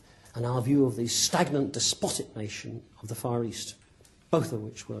South, and our view of the stagnant, despotic nation of the Far East, both of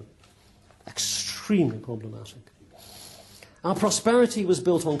which were extremely problematic. Our prosperity was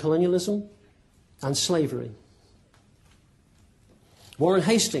built on colonialism and slavery. Warren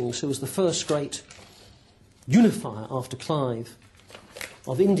Hastings, who was the first great unifier after Clive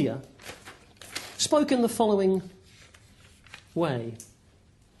of India, spoke in the following way,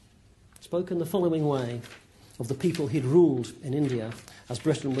 spoke in the following way of the people he'd ruled in India as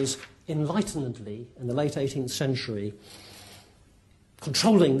Britain was enlightenedly, in the late 18th century,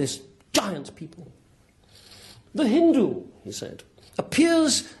 controlling this giant people. The Hindu, he said,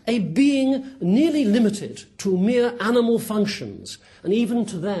 appears a being nearly limited to mere animal functions, and even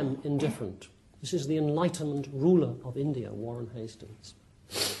to them indifferent. This is the enlightened ruler of India, Warren Hastings.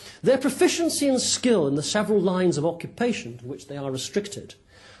 Their proficiency and skill in the several lines of occupation to which they are restricted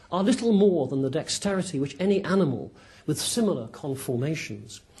are little more than the dexterity which any animal with similar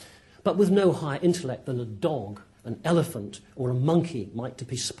conformations, but with no higher intellect than a dog, an elephant, or a monkey might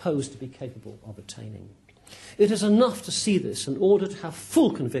be supposed to be capable of attaining. It is enough to see this in order to have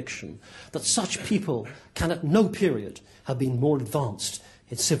full conviction that such people can at no period have been more advanced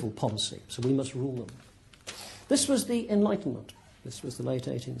in civil policy, so we must rule them. This was the Enlightenment. This was the late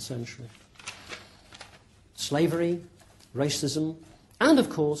 18th century. Slavery, racism, and, of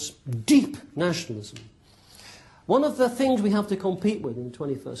course, deep nationalism. One of the things we have to compete with in the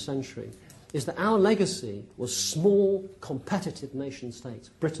 21st century is that our legacy was small, competitive nation-states.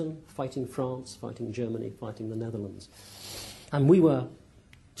 Britain fighting France, fighting Germany, fighting the Netherlands. And we were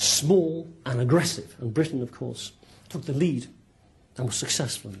small and aggressive. And Britain, of course, took the lead and was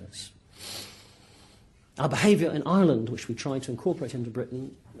successful in this. Our behaviour in Ireland, which we tried to incorporate into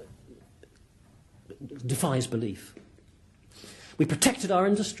Britain, defies belief. We protected our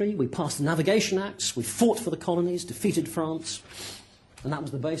industry, we passed the Navigation Acts, we fought for the colonies, defeated France, and that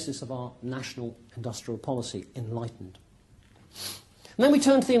was the basis of our national industrial policy, enlightened. And then we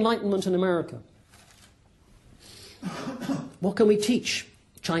turned to the Enlightenment in America. What can we teach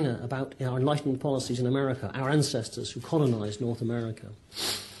China about our enlightened policies in America, our ancestors who colonized North America?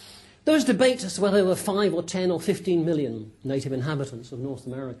 There was debate as to whether there were 5 or 10 or 15 million native inhabitants of North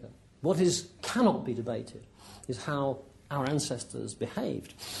America. What cannot be debated is how our ancestors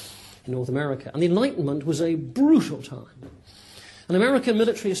behaved in North America. And the Enlightenment was a brutal time. An American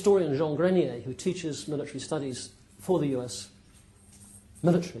military historian, Jean Grenier, who teaches military studies for the US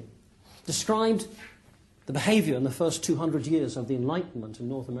military, described the behavior in the first 200 years of the Enlightenment in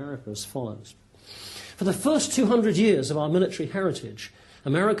North America as follows. For the first 200 years of our military heritage,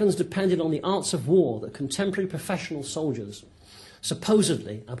 Americans depended on the arts of war that contemporary professional soldiers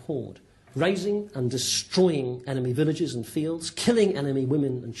supposedly abhorred, raising and destroying enemy villages and fields, killing enemy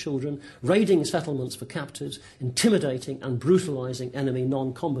women and children, raiding settlements for captives, intimidating and brutalizing enemy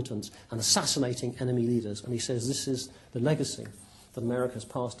non-combatants, and assassinating enemy leaders. And he says this is the legacy that America has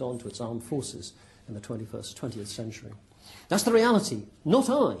passed on to its armed forces in the 20th century. That's the reality, not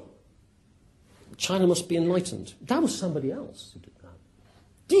I. China must be enlightened. That was somebody else who did that.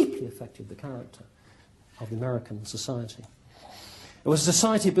 Deeply affected the character of the American society. It was a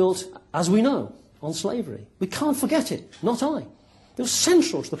society built, as we know, on slavery. We can't forget it, not I. It was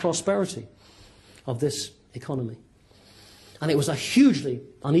central to the prosperity of this economy. And it was a hugely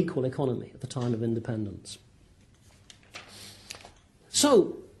unequal economy at the time of independence.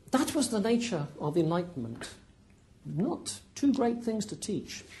 So, that was the nature of the Enlightenment. Not two great things to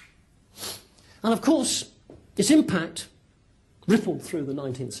teach. And of course, its impact rippled through the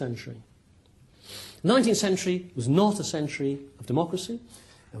 19th century. The 19th century was not a century of democracy.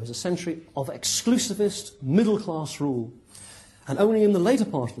 It was a century of exclusivist middle-class rule. And only in the later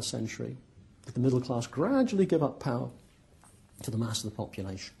part of the century did the middle class gradually give up power to the mass of the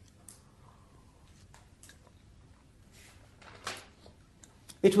population.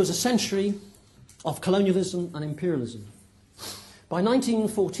 It was a century of colonialism and imperialism. By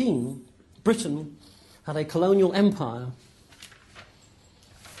 1914, Britain had a colonial empire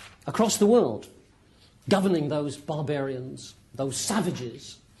across the world, governing those barbarians, those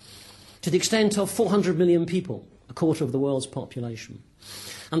savages, to the extent of 400 million people, a quarter of the world's population.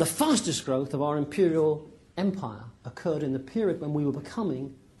 And the fastest growth of our imperial empire occurred in the period when we were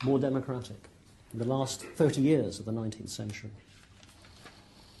becoming more democratic, in the last 30 years of the 19th century.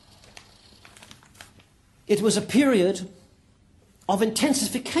 It was a period of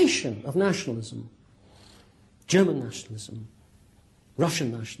intensification of nationalism. German nationalism,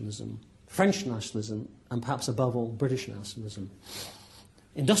 Russian nationalism, French nationalism, and perhaps above all, British nationalism.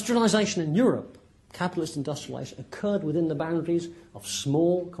 Industrialization in Europe, capitalist industrialization, occurred within the boundaries of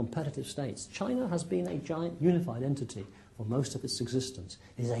small competitive states. China has been a giant unified entity for most of its existence.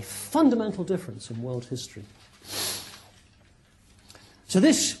 It is a fundamental difference in world history. So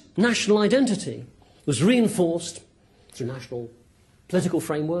this national identity was reinforced through national political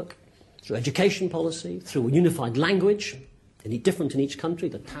framework, through education policy, through a unified language, different in each country,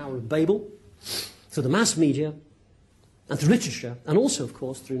 the Tower of Babel, through the mass media, and through literature, and also, of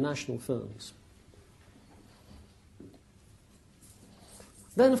course, through national firms.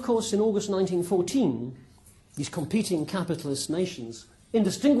 Then, of course, in August 1914, these competing capitalist nations,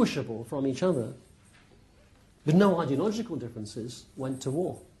 indistinguishable from each other, with no ideological differences, went to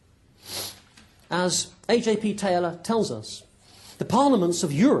war. As A.J.P. Taylor tells us, the parliaments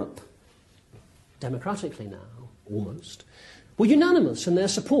of Europe, democratically now, almost, were unanimous in their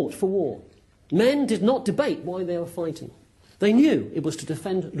support for war. Men did not debate why they were fighting. They knew it was to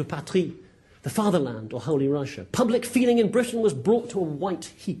defend le patrie, the fatherland, or Holy Russia. Public feeling in Britain was brought to a white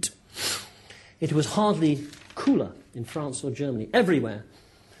heat. It was hardly cooler in France or Germany. Everywhere,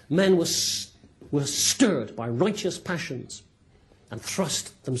 men were stirred by righteous passions and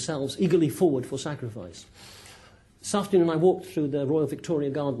thrust themselves eagerly forward for sacrifice. This afternoon I walked through the Royal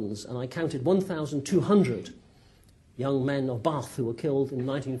Victoria Gardens and I counted 1,200 young men of Bath who were killed in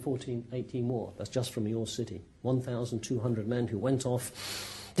the 1914-18 war. That's just from your city. 1,200 men who went off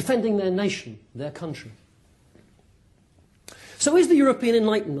defending their nation, their country. So is the European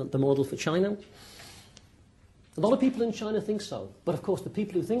Enlightenment the model for China? A lot of people in China think so. But of course the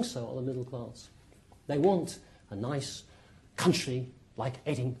people who think so are the middle class. They want a nice country like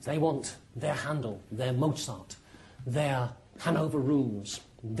Edinburgh. They want their Handel, their Mozart, their Hanover Rooms,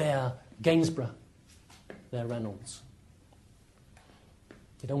 their Gainsborough, their Reynolds.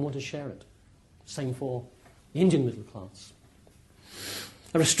 They don't want to share it. Same for the Indian middle class.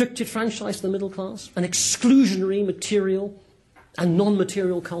 A restricted franchise for the middle class, an exclusionary material and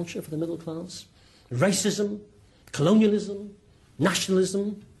non-material culture for the middle class, racism, colonialism,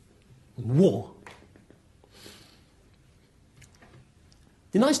 nationalism, and war.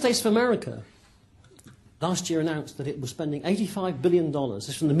 The United States of America last year announced that it was spending $85 billion, this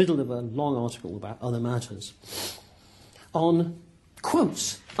is from the middle of a long article about other matters, on,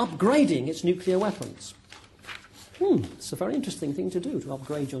 quotes, upgrading its nuclear weapons. It's a very interesting thing to do, to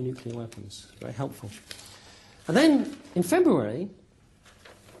upgrade your nuclear weapons. Very helpful. And then, in February,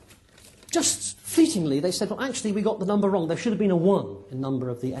 just fleetingly, they said, well, actually, we got the number wrong. There should have been a 1 in number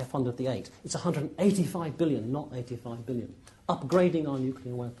of the F under the 8. It's 185 billion, not 85 billion. Upgrading our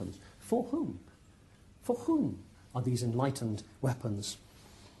nuclear weapons. For whom? For whom are these enlightened weapons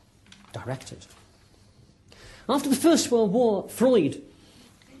directed? After the First World War, Freud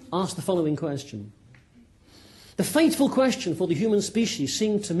asked the following question. The fateful question for the human species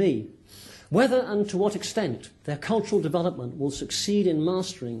seemed to me whether and to what extent their cultural development will succeed in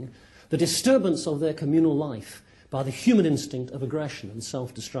mastering the disturbance of their communal life by the human instinct of aggression and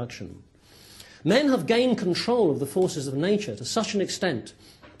self-destruction. Men have gained control of the forces of nature to such an extent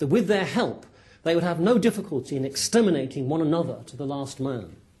that with their help they would have no difficulty in exterminating one another to the last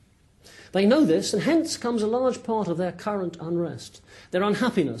man. They know this, and hence comes a large part of their current unrest, their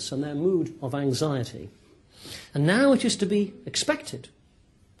unhappiness and their mood of anxiety. And now it is to be expected,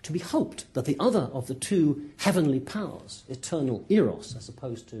 to be hoped, that the other of the two heavenly powers, eternal eros as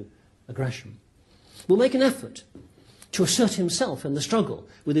opposed to aggression, will make an effort to assert himself in the struggle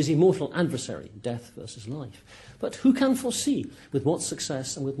with his immortal adversary, death versus life. But who can foresee with what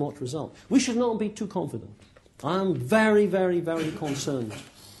success and with what result? We should not be too confident. I am very, very, very concerned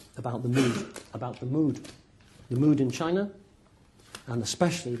about the mood in China, and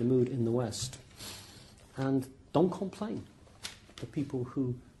especially the mood in the West. And don't complain. The people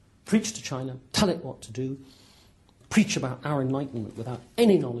who preach to China, tell it what to do, preach about our enlightenment without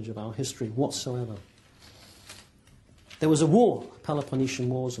any knowledge of our history whatsoever. There was a war, Peloponnesian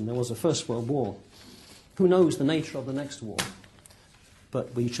Wars, and there was a First World War. Who knows the nature of the next war?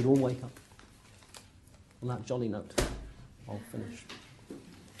 But we should all wake up. On that jolly note, I'll finish.